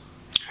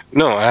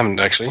 No, I haven't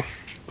actually.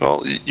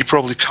 Well, you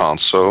probably can't.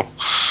 So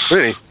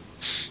really,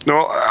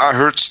 no, I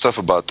heard stuff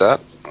about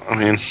that. I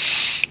mean,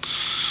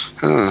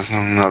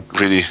 not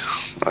really.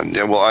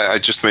 I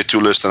just made 2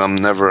 lists, and I've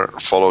never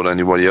followed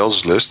anybody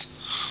else's list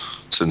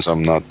since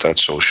I'm not that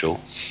social,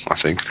 I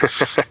think.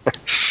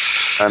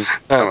 And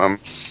I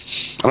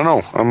don't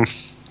know.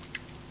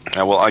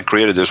 I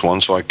created this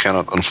one, so I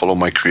cannot unfollow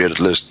my created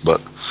list.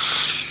 But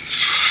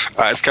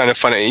it's kind of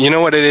funny. You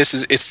know what it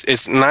is?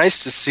 It's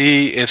nice to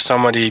see if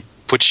somebody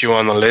puts you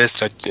on a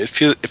list. It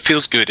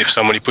feels good if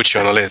somebody puts you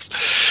on a list.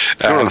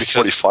 You're on a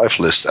 45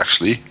 list,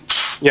 actually.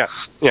 Yeah,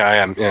 I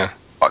am. Yeah.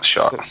 Hot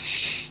shot.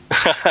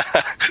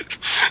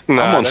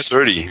 No, I'm on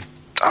 30.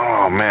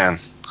 Oh man.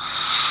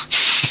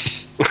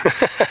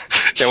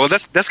 Yeah, well,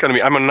 that's gonna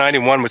be. I'm on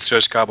 91 with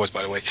Search Cowboys,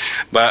 by the way,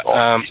 but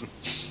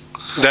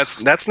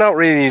that's not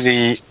really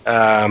the.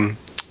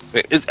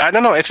 I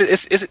don't know if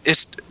it's.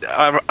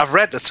 I've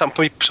read that some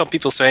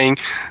people saying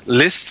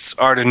lists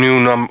are the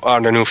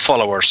new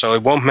followers, so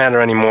it won't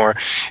matter anymore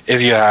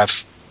if you have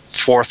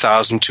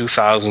 4,000,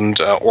 2,000,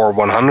 or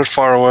 100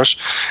 followers.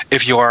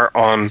 If you are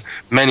on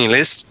many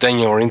lists, then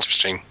you're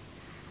interesting.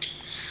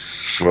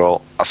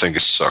 Well, I think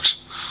it sucks.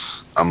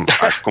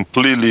 I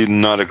completely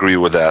not agree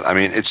with that. I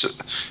mean,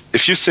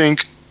 if you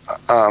think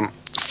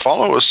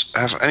followers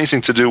have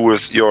anything to do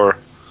with your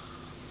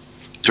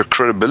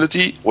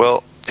credibility,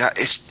 well, yeah,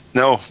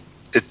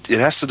 it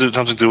has to do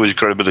something to do with your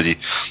credibility.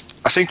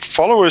 I think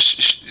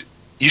followers,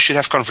 you should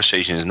have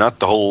conversations, not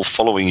the whole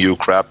following you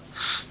crap.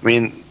 I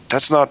mean,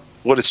 that's not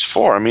what it's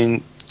for. I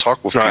mean,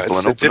 talk with people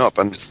and open up.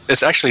 And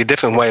it's actually a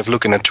different way of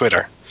looking at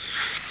Twitter.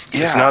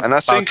 Yeah, it's not and I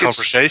think about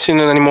conversation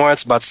anymore.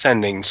 It's about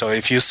sending. So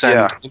if you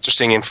send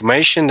interesting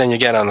information, then you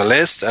get on the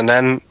list, and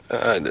then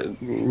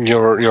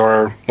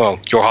you're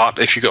hot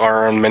if you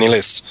are on many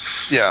lists.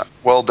 Yeah,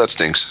 well, that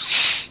stinks.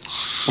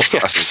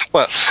 Yeah.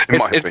 Well,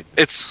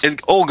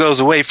 it all goes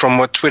away from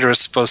what Twitter is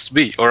supposed to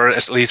be, or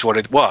at least what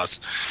it was.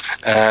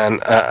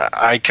 And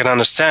I can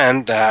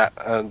understand that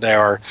they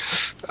are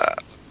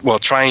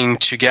trying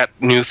to get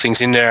new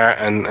things in there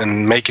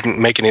and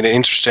making it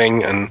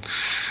interesting.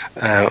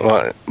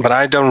 But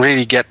I don't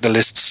really get the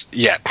lists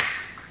yet.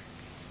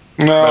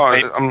 No,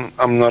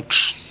 I'm not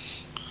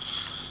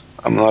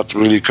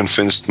really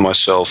convinced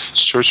myself.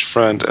 Search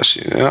friend,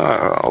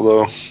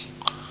 although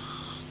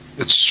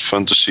it's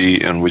fun to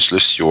see in which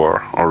list you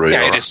are already.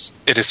 Yeah,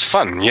 it is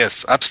fun.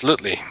 Yes,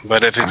 absolutely.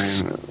 But if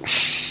it's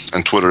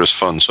and Twitter is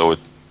fun, so it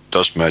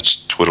does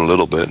match Twitter a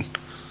little bit.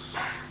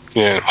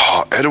 Yeah.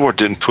 Oh, Edward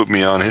didn't put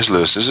me on his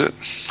list, is it?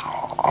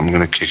 Oh, I'm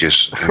gonna kick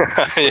his.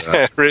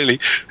 Yeah, really.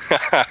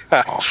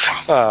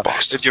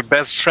 If your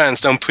best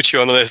friends don't put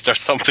you on the list, there's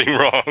something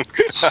wrong.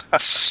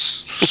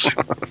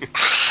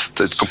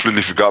 They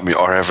completely forgot me,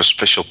 or have a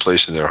special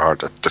place in their heart.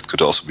 That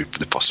could also be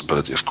the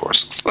possibility, of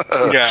course.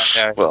 Yeah.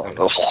 Well,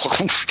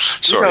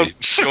 sorry. We don't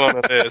put you on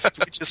the list.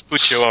 We just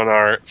put you on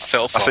our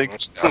cell phone. I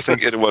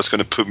think Edward's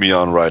going to put me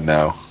on right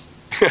now.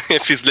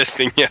 If he's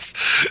listening,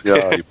 yes.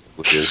 Yeah, he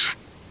probably is.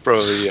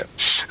 Probably, yeah.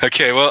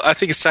 Okay, well, I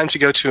think it's time to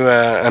go to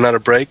another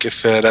break,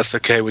 if that's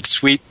okay with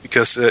Sweet,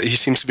 because he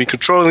seems to be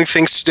controlling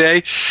things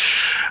today.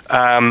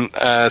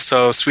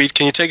 So, Sweet,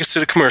 can you take us to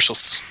the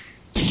commercials?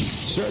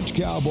 Search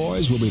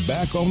Cowboys will be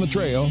back on the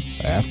trail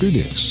after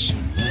this.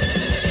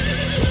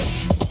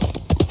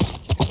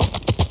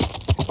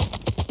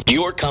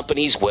 Your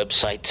company's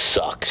website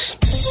sucks.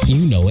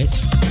 You know it.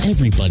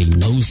 Everybody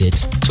knows it.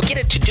 So get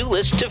a to-do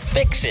list to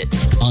fix it.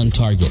 On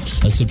Target,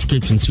 a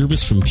subscription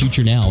service from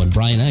Future Now and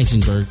Brian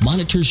Eisenberg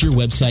monitors your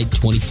website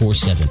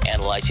 24/7.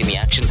 Analyzing the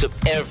actions of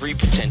every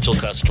potential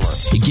customer.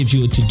 It gives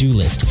you a to-do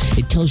list.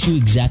 It tells you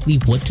exactly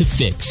what to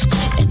fix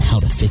and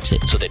how to fix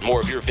it. So that more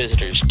of your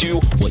visitors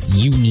do what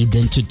you need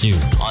them to do.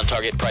 On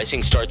Target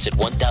pricing starts at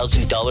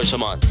 $1,000 a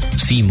month.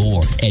 See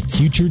more at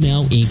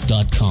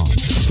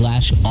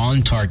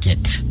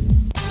futurenowinc.com/ontarget.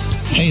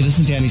 Hey, this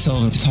is Danny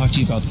Sullivan to talk to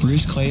you about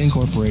Bruce Clay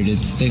Incorporated.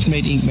 They've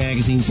made Inc.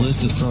 Magazine's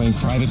list of growing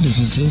private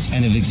businesses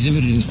and have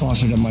exhibited and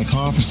sponsored at my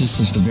conferences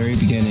since the very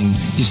beginning.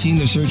 You've seen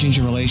their search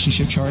engine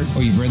relationship chart,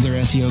 or you've read their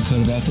SEO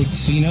code of ethics,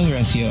 so you know they're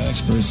SEO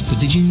experts. But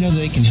did you know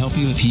they can help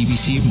you with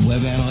PPC,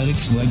 web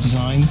analytics, web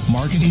design,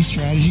 marketing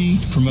strategy,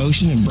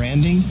 promotion, and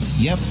branding?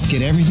 Yep,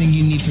 get everything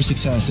you need for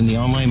success in the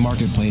online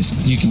marketplace.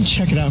 You can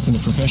check it out from the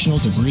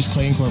professionals at Bruce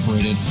Clay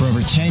Incorporated. For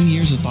over 10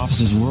 years with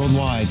offices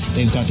worldwide,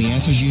 they've got the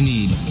answers you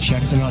need.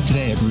 Check them out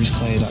today at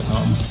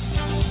bruceclay.com.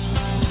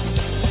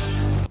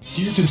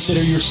 Do you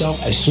consider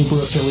yourself a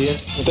super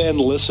affiliate? Then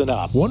listen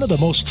up. One of the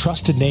most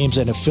trusted names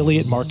in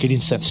affiliate marketing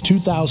since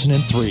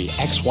 2003,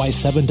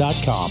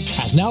 XY7.com,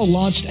 has now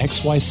launched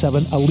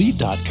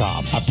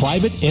XY7Elite.com, a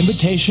private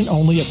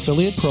invitation-only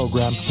affiliate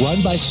program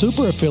run by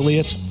super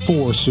affiliates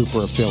for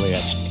super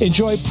affiliates.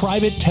 Enjoy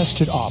private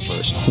tested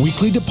offers,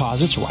 weekly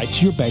deposits right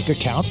to your bank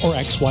account or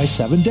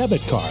XY7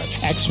 debit card,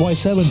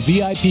 XY7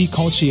 VIP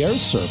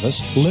concierge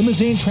service,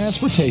 limousine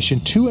transportation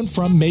to and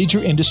from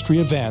major industry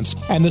events,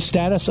 and the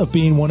status of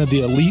being one of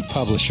the elite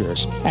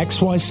publishers.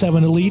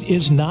 XY7 Elite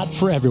is not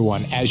for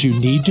everyone, as you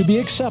need to be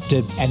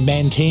accepted and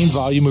maintain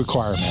volume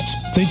requirements.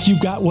 Think you've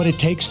got what it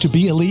takes to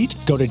be elite?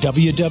 Go to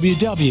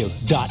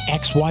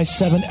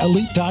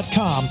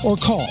www.xy7elite.com or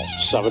call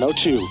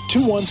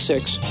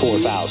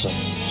 702-216-4000.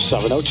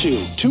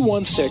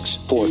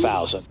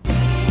 702-216-4000.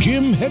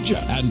 Jim Hedger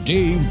and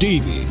Dave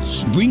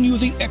Davies bring you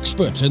the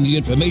experts and the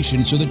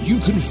information so that you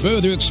can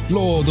further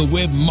explore the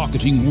web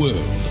marketing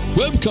world.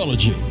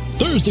 Webcology,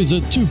 Thursdays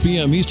at 2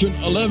 p.m. Eastern,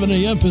 11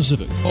 a.m.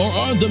 Pacific, or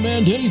on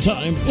demand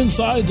anytime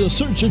inside the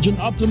Search Engine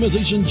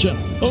Optimization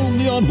channel,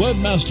 only on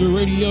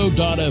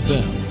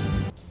webmasterradio.fm.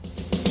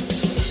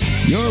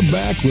 You're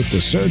back with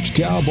the Search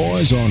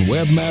Cowboys on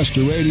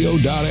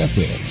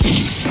webmasterradio.fm.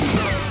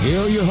 Here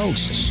are your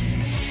hosts.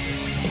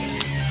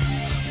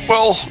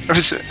 Well,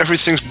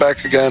 everything's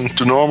back again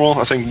to normal.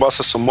 I think Bas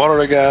has some water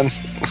again.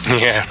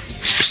 Yeah.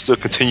 Still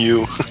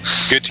continue.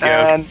 Good to go.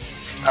 And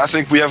I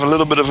think we have a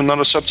little bit of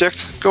another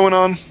subject going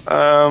on.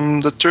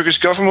 The Turkish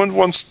government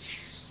wants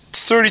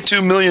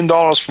 $32 million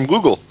from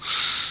Google.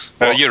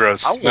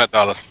 Euros, not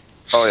dollars.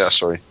 Oh, yeah,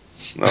 sorry.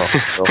 No,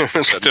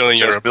 still in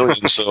Europe.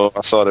 Millions, so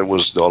I thought it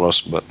was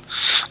dollars. But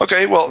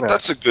okay, well,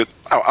 that's a good.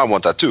 I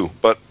want that too.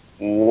 But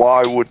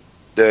why would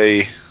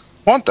they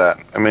want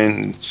that? I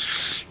mean,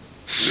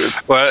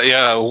 Well,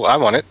 yeah, I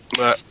want it,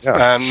 but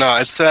no,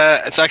 it's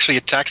actually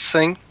a tax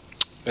thing.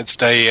 It's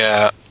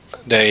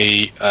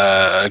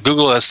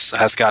Google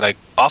has got an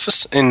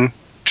office in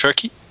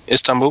Turkey,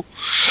 Istanbul,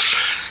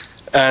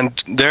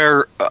 and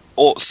they're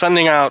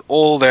sending out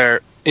all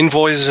their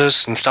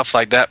invoices and stuff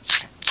like that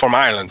from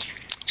Ireland.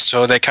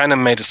 So they kind of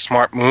made a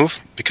smart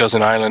move, because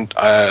in Ireland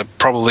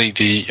probably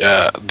the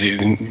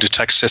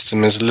tax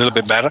system is a little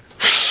bit better.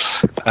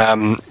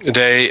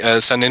 They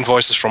send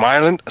invoices from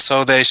Ireland,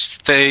 so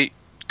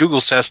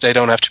Google says they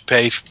don't have to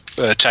pay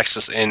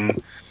taxes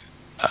in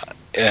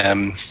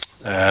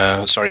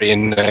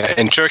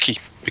Turkey,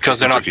 because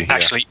they're not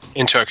actually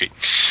in Turkey.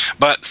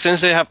 But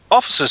since they have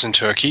offices in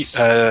Turkey,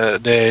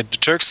 the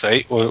Turks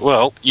say,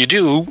 well, you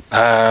do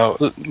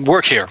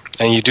work here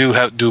and you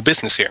do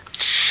business here,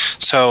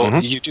 so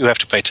you do have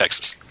to pay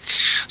taxes.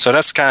 So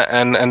that's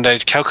and they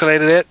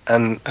calculated it,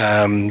 and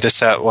they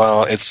said,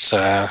 well, it's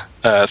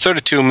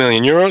 32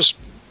 million euros,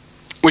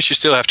 which you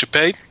still have to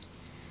pay.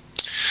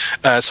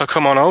 So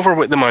come on over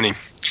with the money.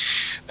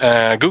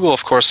 Google,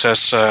 of course,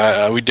 says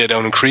they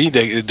don't agree.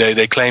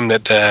 They claim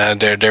that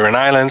they're an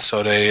island,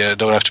 so they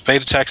don't have to pay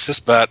the taxes.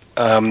 But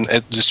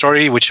the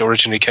story, which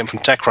originally came from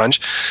TechCrunch,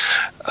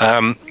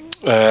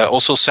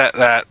 also said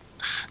that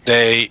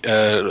they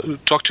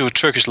talked to a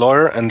Turkish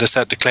lawyer, and they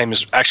said the claim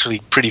is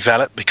actually pretty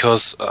valid,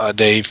 because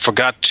they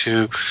forgot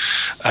to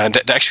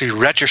they actually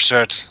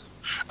registered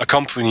a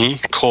company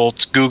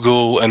called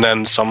Google and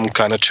then some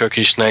kind of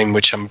Turkish name,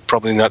 which I'm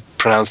probably not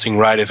pronouncing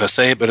right if I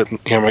say it, but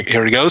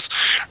here it goes.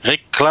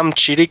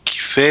 Reklamcilik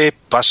ve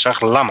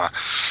Pazarlama,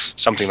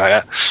 something like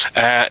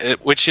that,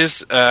 which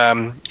is,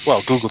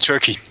 Google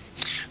Turkey.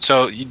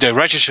 So they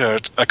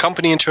registered a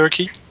company in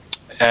Turkey,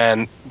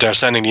 and they're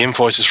sending the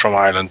invoices from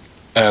Ireland.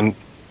 And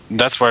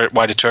that's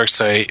why the Turks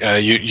say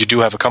you do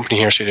have a company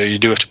here, so you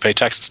do have to pay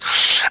taxes.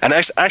 And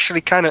it's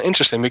actually kind of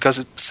interesting, because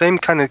the same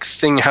kind of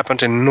thing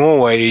happened in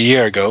Norway a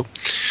year ago,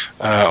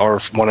 or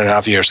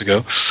 1.5 years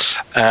ago,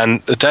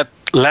 and that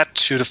led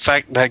to the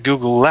fact that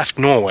Google left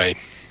Norway,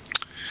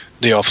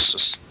 the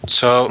offices.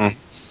 So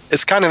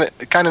it's kind of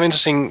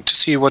interesting to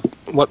see what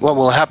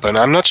will happen.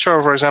 I'm not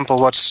sure, for example,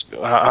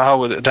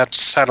 how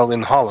that's settled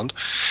in Holland,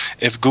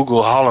 if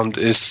Google Holland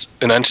is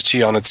an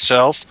entity on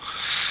itself,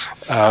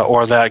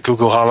 or that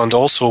Google Holland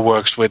also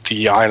works with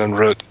the island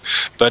route.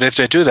 But if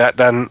they do that,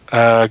 then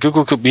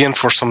Google could be in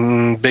for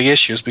some big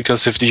issues,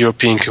 because if the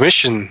European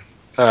Commission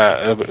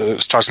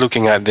starts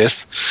looking at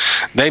this,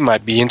 they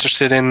might be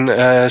interested in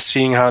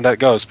seeing how that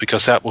goes,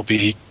 because that will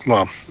be,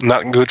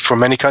 not good for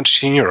many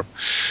countries in Europe.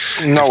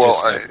 No,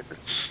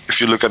 if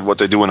you look at what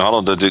they do in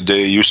Holland,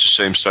 they use the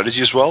same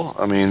strategy as well.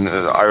 I mean,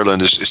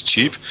 Ireland is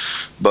cheap,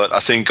 but I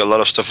think a lot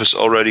of stuff is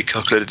already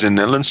calculated in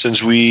the Netherlands,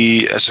 since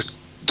we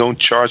don't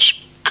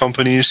charge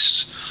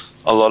companies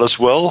a lot as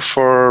well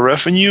for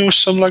revenue,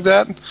 something like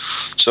that.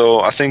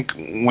 So I think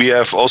we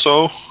have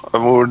also,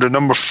 we're the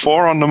number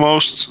 4 on the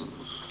most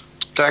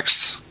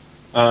tax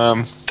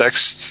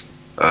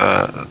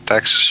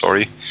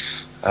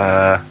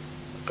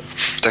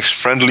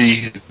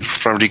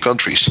friendly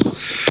countries.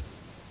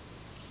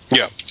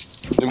 Yeah,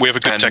 we have a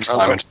good tax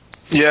climate.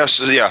 Yes,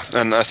 yeah,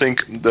 and I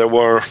think the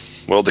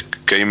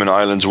Cayman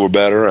Islands were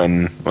better,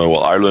 and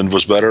Ireland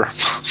was better.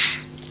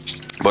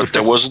 But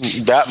there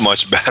wasn't that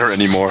much better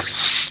anymore.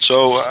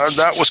 So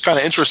that was kind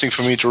of interesting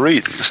for me to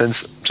read,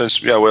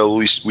 since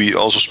we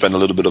also spend a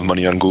little bit of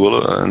money on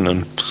Google,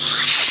 and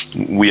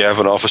we have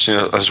an office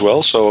as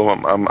well. So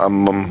I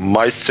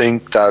might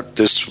think that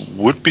this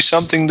would be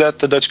something that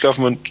the Dutch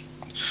government.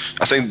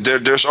 I think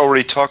there's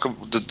already talk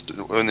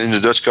in the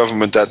Dutch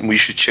government that we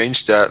should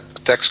change that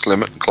tax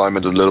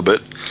climate a little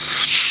bit.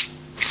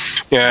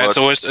 Yeah, it's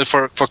always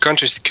for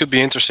countries. It could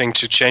be interesting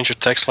to change your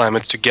tax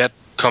climate to get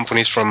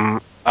companies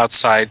from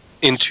outside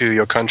into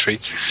your country,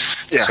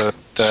 so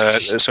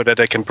that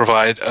they can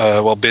provide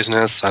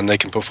business, and they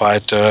can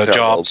provide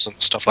jobs and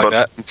stuff like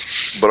that.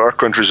 But our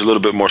country is a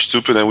little bit more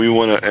stupid, and we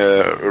want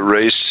to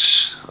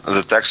raise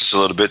the taxes a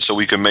little bit so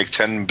we can make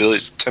 10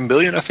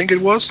 billion, I think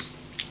it was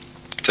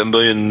 10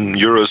 billion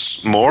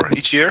euros more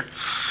each year.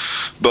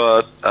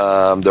 But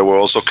there were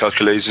also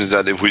calculations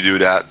that if we do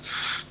that,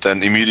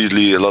 then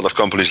immediately a lot of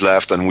companies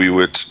left, and we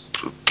would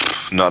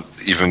not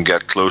even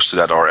get close to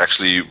that, or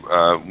actually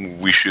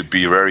we should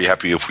be very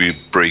happy if we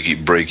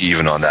break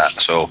even on that.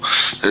 So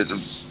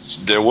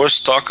there was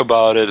talk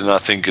about it, and I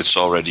think it's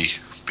already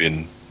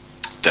been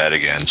dead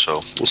again, so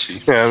we'll see.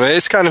 Yeah, but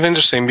it's kind of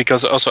interesting,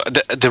 because also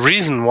the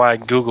reason why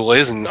Google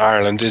is in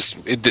Ireland is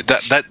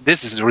that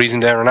this is the reason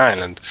they're in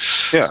Ireland.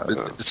 Yeah,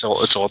 it's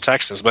all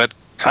taxes. But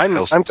I'm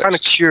kind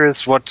of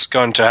curious what's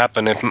going to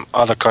happen if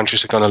other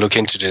countries are going to look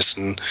into this,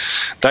 and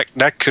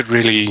that could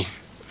really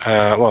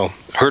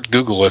hurt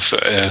Google if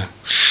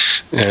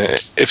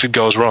it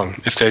goes wrong,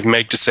 if they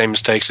make the same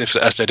mistakes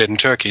as they did in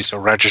Turkey. So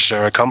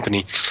register a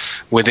company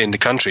within the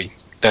country,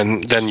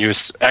 then you're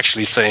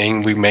actually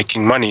saying we're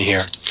making money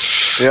here.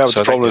 Yeah, but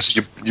the problem is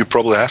you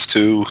probably have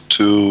to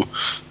do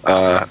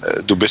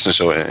business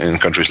in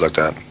countries like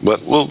that.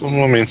 But I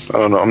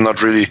don't know. I'm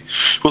not really.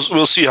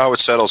 We'll see how it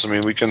settles. I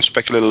mean, we can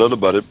speculate a little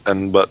about it,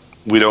 but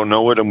we don't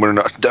know it, and we're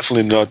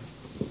definitely not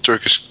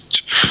Turkish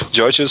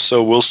judges,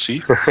 so we'll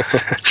see.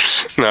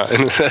 No,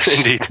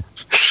 indeed.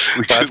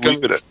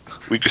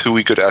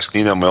 We could ask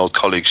Nina, my old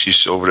colleague.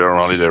 She's over there on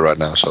holiday right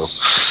now, so.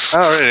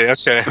 Oh, really?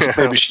 Okay.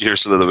 Maybe she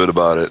hears a little bit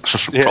about it.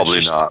 Yeah,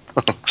 probably not.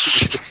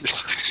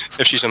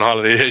 If she's on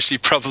holiday,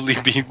 she'd probably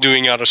be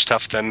doing other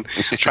stuff than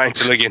trying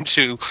to look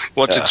into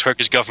what the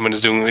Turkish government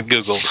is doing with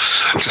Google.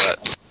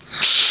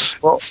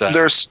 But,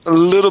 there's a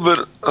little bit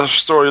of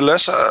story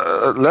left,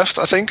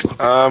 I think.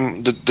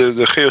 The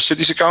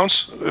GeoCities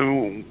accounts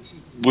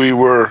we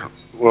were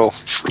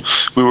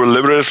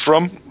liberated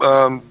from.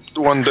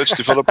 One Dutch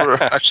developer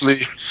actually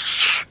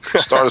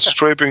started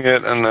scraping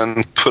it and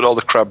then put all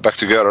the crap back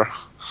together.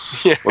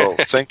 Yeah. Well,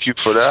 thank you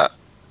for that.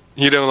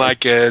 You don't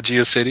like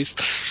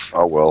GeoCities?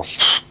 Oh, well.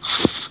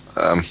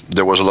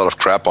 There was a lot of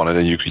crap on it,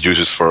 and you could use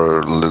it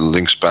for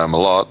link spam a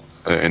lot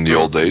in the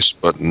old days.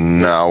 But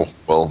now,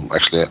 well,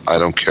 actually, I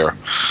don't care.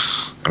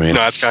 I mean,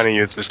 no, it's kind of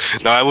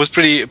useless. No, it was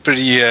pretty.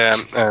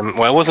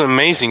 Well, it was an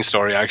amazing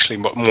story actually,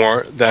 but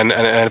more than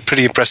a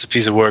pretty impressive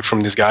piece of work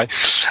from this guy.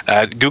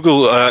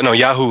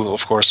 Yahoo,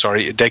 of course.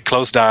 Sorry, they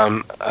closed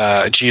down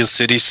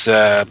GeoCities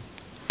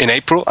in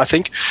April, I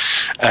think,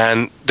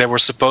 and they were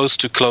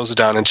supposed to close it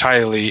down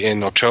entirely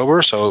in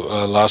October, so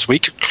last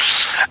week.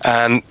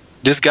 And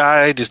this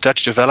guy, this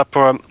Dutch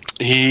developer,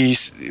 he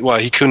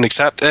couldn't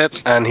accept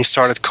it, and he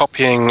started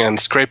copying and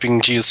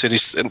scraping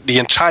GeoCities, the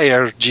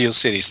entire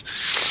GeoCities.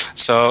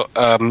 So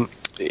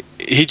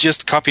he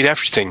just copied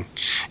everything.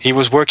 He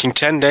was working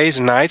 10 days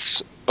and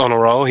nights on a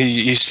row.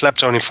 He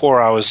slept only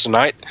 4 hours a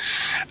night,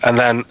 and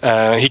then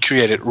he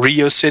created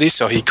RioCities.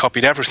 So he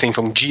copied everything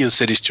from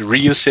GeoCities to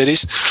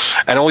RioCities.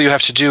 And all you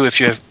have to do,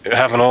 if you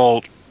have an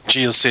old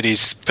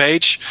GeoCities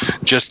page,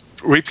 just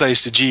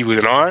replace the G with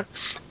an R,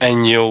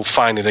 and you'll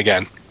find it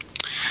again.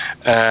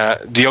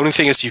 The only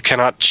thing is you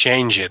cannot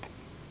change it,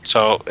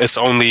 so it's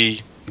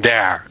only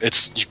there.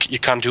 You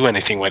can't do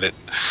anything with it.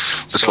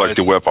 It's like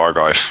the web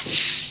archive.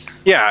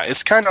 Yeah,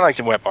 it's kind of like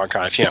the web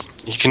archive. Yeah,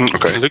 you can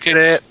look at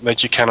it,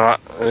 but you cannot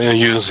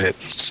use it.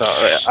 So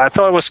I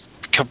thought it was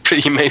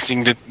pretty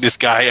amazing that this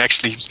guy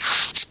actually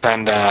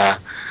spent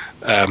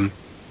 10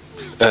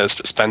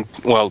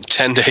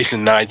 days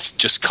and nights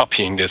just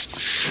copying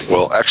this.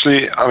 Well,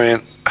 actually, I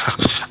mean,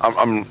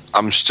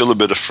 I'm still a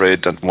bit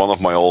afraid that one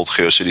of my old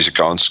GeoCities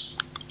accounts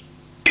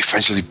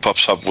eventually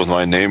pops up with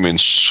my name in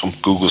some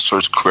Google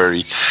search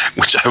query,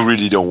 which I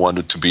really don't want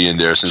it to be in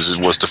there, since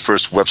it was the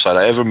first website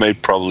I ever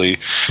made, probably,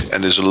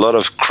 and there's a lot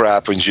of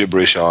crap and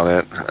gibberish on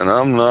it, and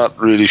I'm not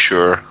really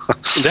sure.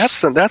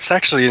 That's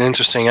actually an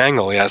interesting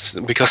angle, yes,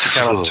 because you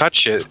cannot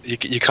touch it.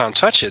 You can't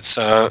touch it,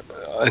 so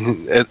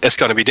it's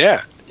going to be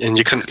there, and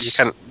you can't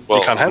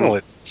handle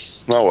it.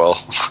 Oh well,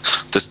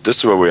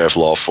 that's where we have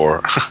law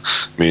for.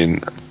 I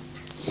mean,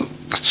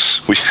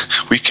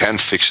 we can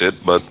fix it,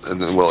 but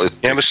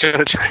it's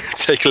going to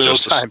take a little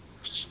time.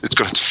 It's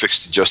going to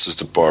fix the Justice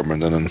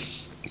Department, and then,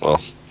 well,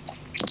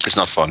 it's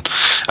not fun.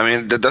 I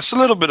mean, that's a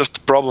little bit of the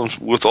problem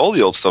with all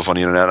the old stuff on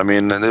the internet. I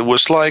mean, it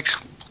was like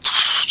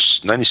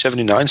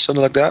 1979,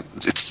 something like that.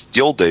 It's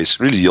the old days,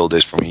 really the old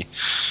days for me.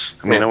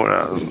 I mean,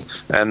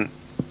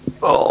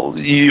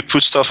 you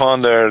put stuff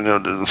on there,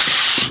 and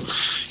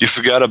you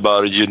forgot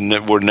about it. You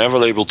were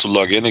never able to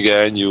log in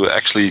again. You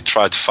actually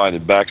tried to find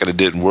it back, and it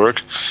didn't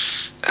work.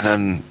 And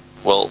then,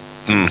 well,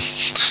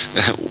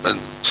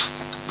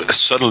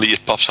 suddenly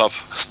it pops up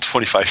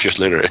 25 years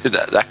later.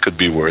 That could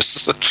be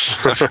worse.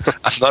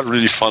 I'm not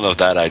really fond of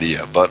that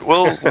idea, but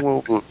we'll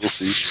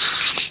see.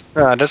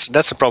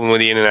 That's a problem with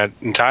the internet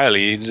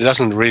entirely. It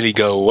doesn't really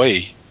go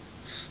away.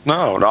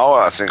 No,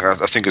 I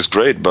think it's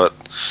great, but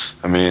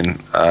I mean,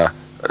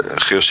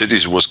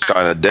 GeoCities was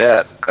kind of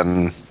dead,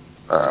 and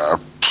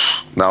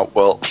now,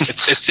 well, it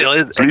still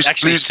is. It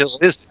still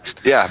is.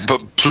 Yeah,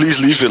 but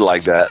please leave it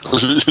like that.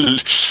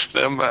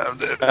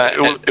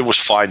 It was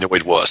fine the way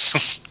it was.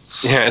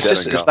 Yeah,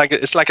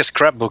 it's like a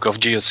scrapbook of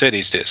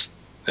GeoCities.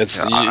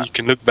 You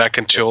can look back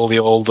into all the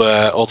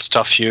old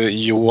stuff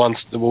you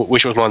once,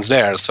 which was once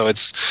there. So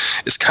it's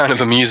kind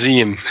of a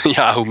museum,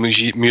 Yahoo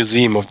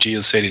museum of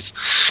GeoCities.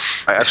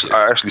 I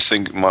actually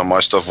think my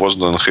stuff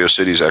wasn't on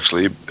GeoCities.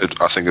 Actually,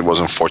 I think it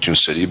was on Fortune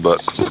City,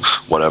 but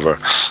whatever.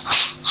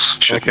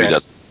 Shouldn't be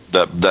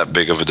that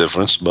big of a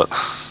difference, but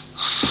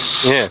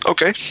yeah.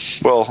 Okay.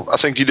 Well, I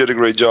think you did a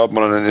great job,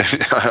 and I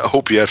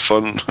hope you had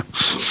fun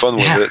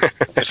with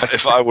it.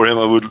 If I were him,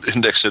 I would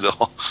index it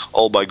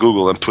all by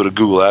Google and put a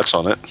Google Ads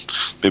on it.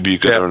 Maybe you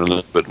could earn a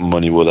little bit of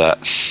money with that.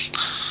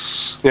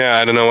 Yeah,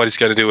 I don't know what he's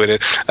going to do with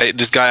it.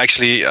 This guy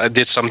actually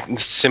did some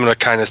similar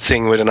kind of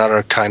thing with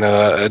another kind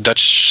of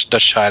Dutch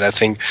site, I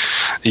think,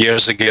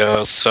 years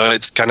ago. So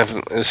it's kind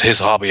of his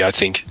hobby, I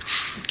think.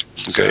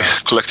 Okay,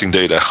 collecting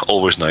data,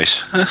 always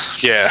nice.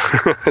 Yeah,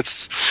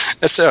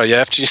 you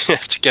have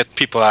to get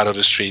people out of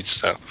the streets.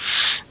 So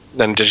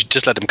then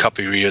just let them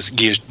copy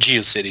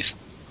GeoCities.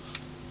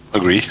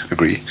 Agree.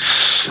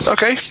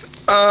 Okay,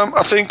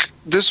 I think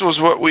this was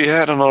what we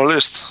had on our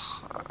list.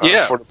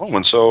 for the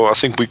moment. So I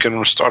think we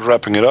can start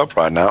wrapping it up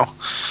right now.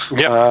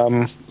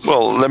 Yeah.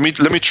 Well, let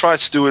me try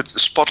to do it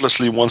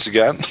spotlessly once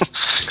again.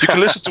 You can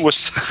listen to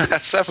us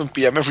at 7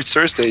 p.m. every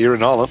Thursday here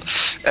in Holland,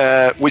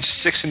 which is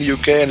 6 in the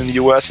UK, and in the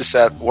US it's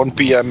at 1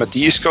 p.m. at the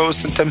East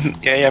Coast and 10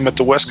 a.m. at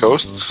the West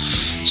Coast.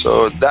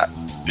 So that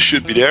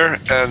should be there.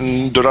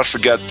 And do not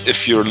forget,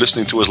 if you're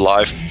listening to us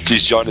live,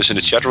 please join us in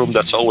the chat room.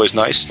 That's always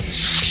nice.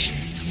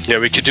 Yeah,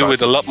 we could do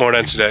it a lot more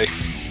than today.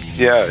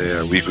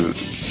 Yeah, we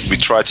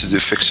try to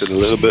fix it a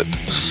little bit.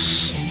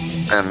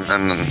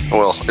 And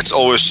well, it's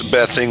always a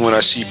bad thing when I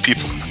see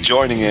people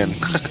joining in,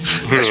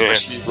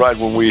 especially right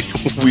when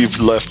we've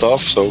left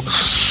off. So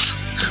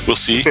we'll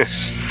see.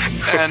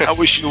 And I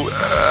wish you,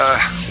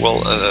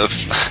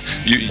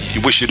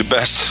 you wish you the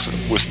best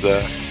with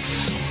the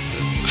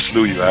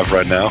flu you have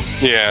right now.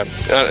 Yeah,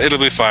 it'll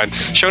be fine.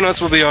 Show notes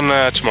will be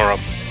on tomorrow.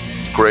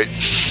 Great.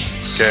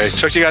 Okay,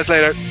 talk to you guys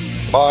later.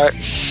 Bye.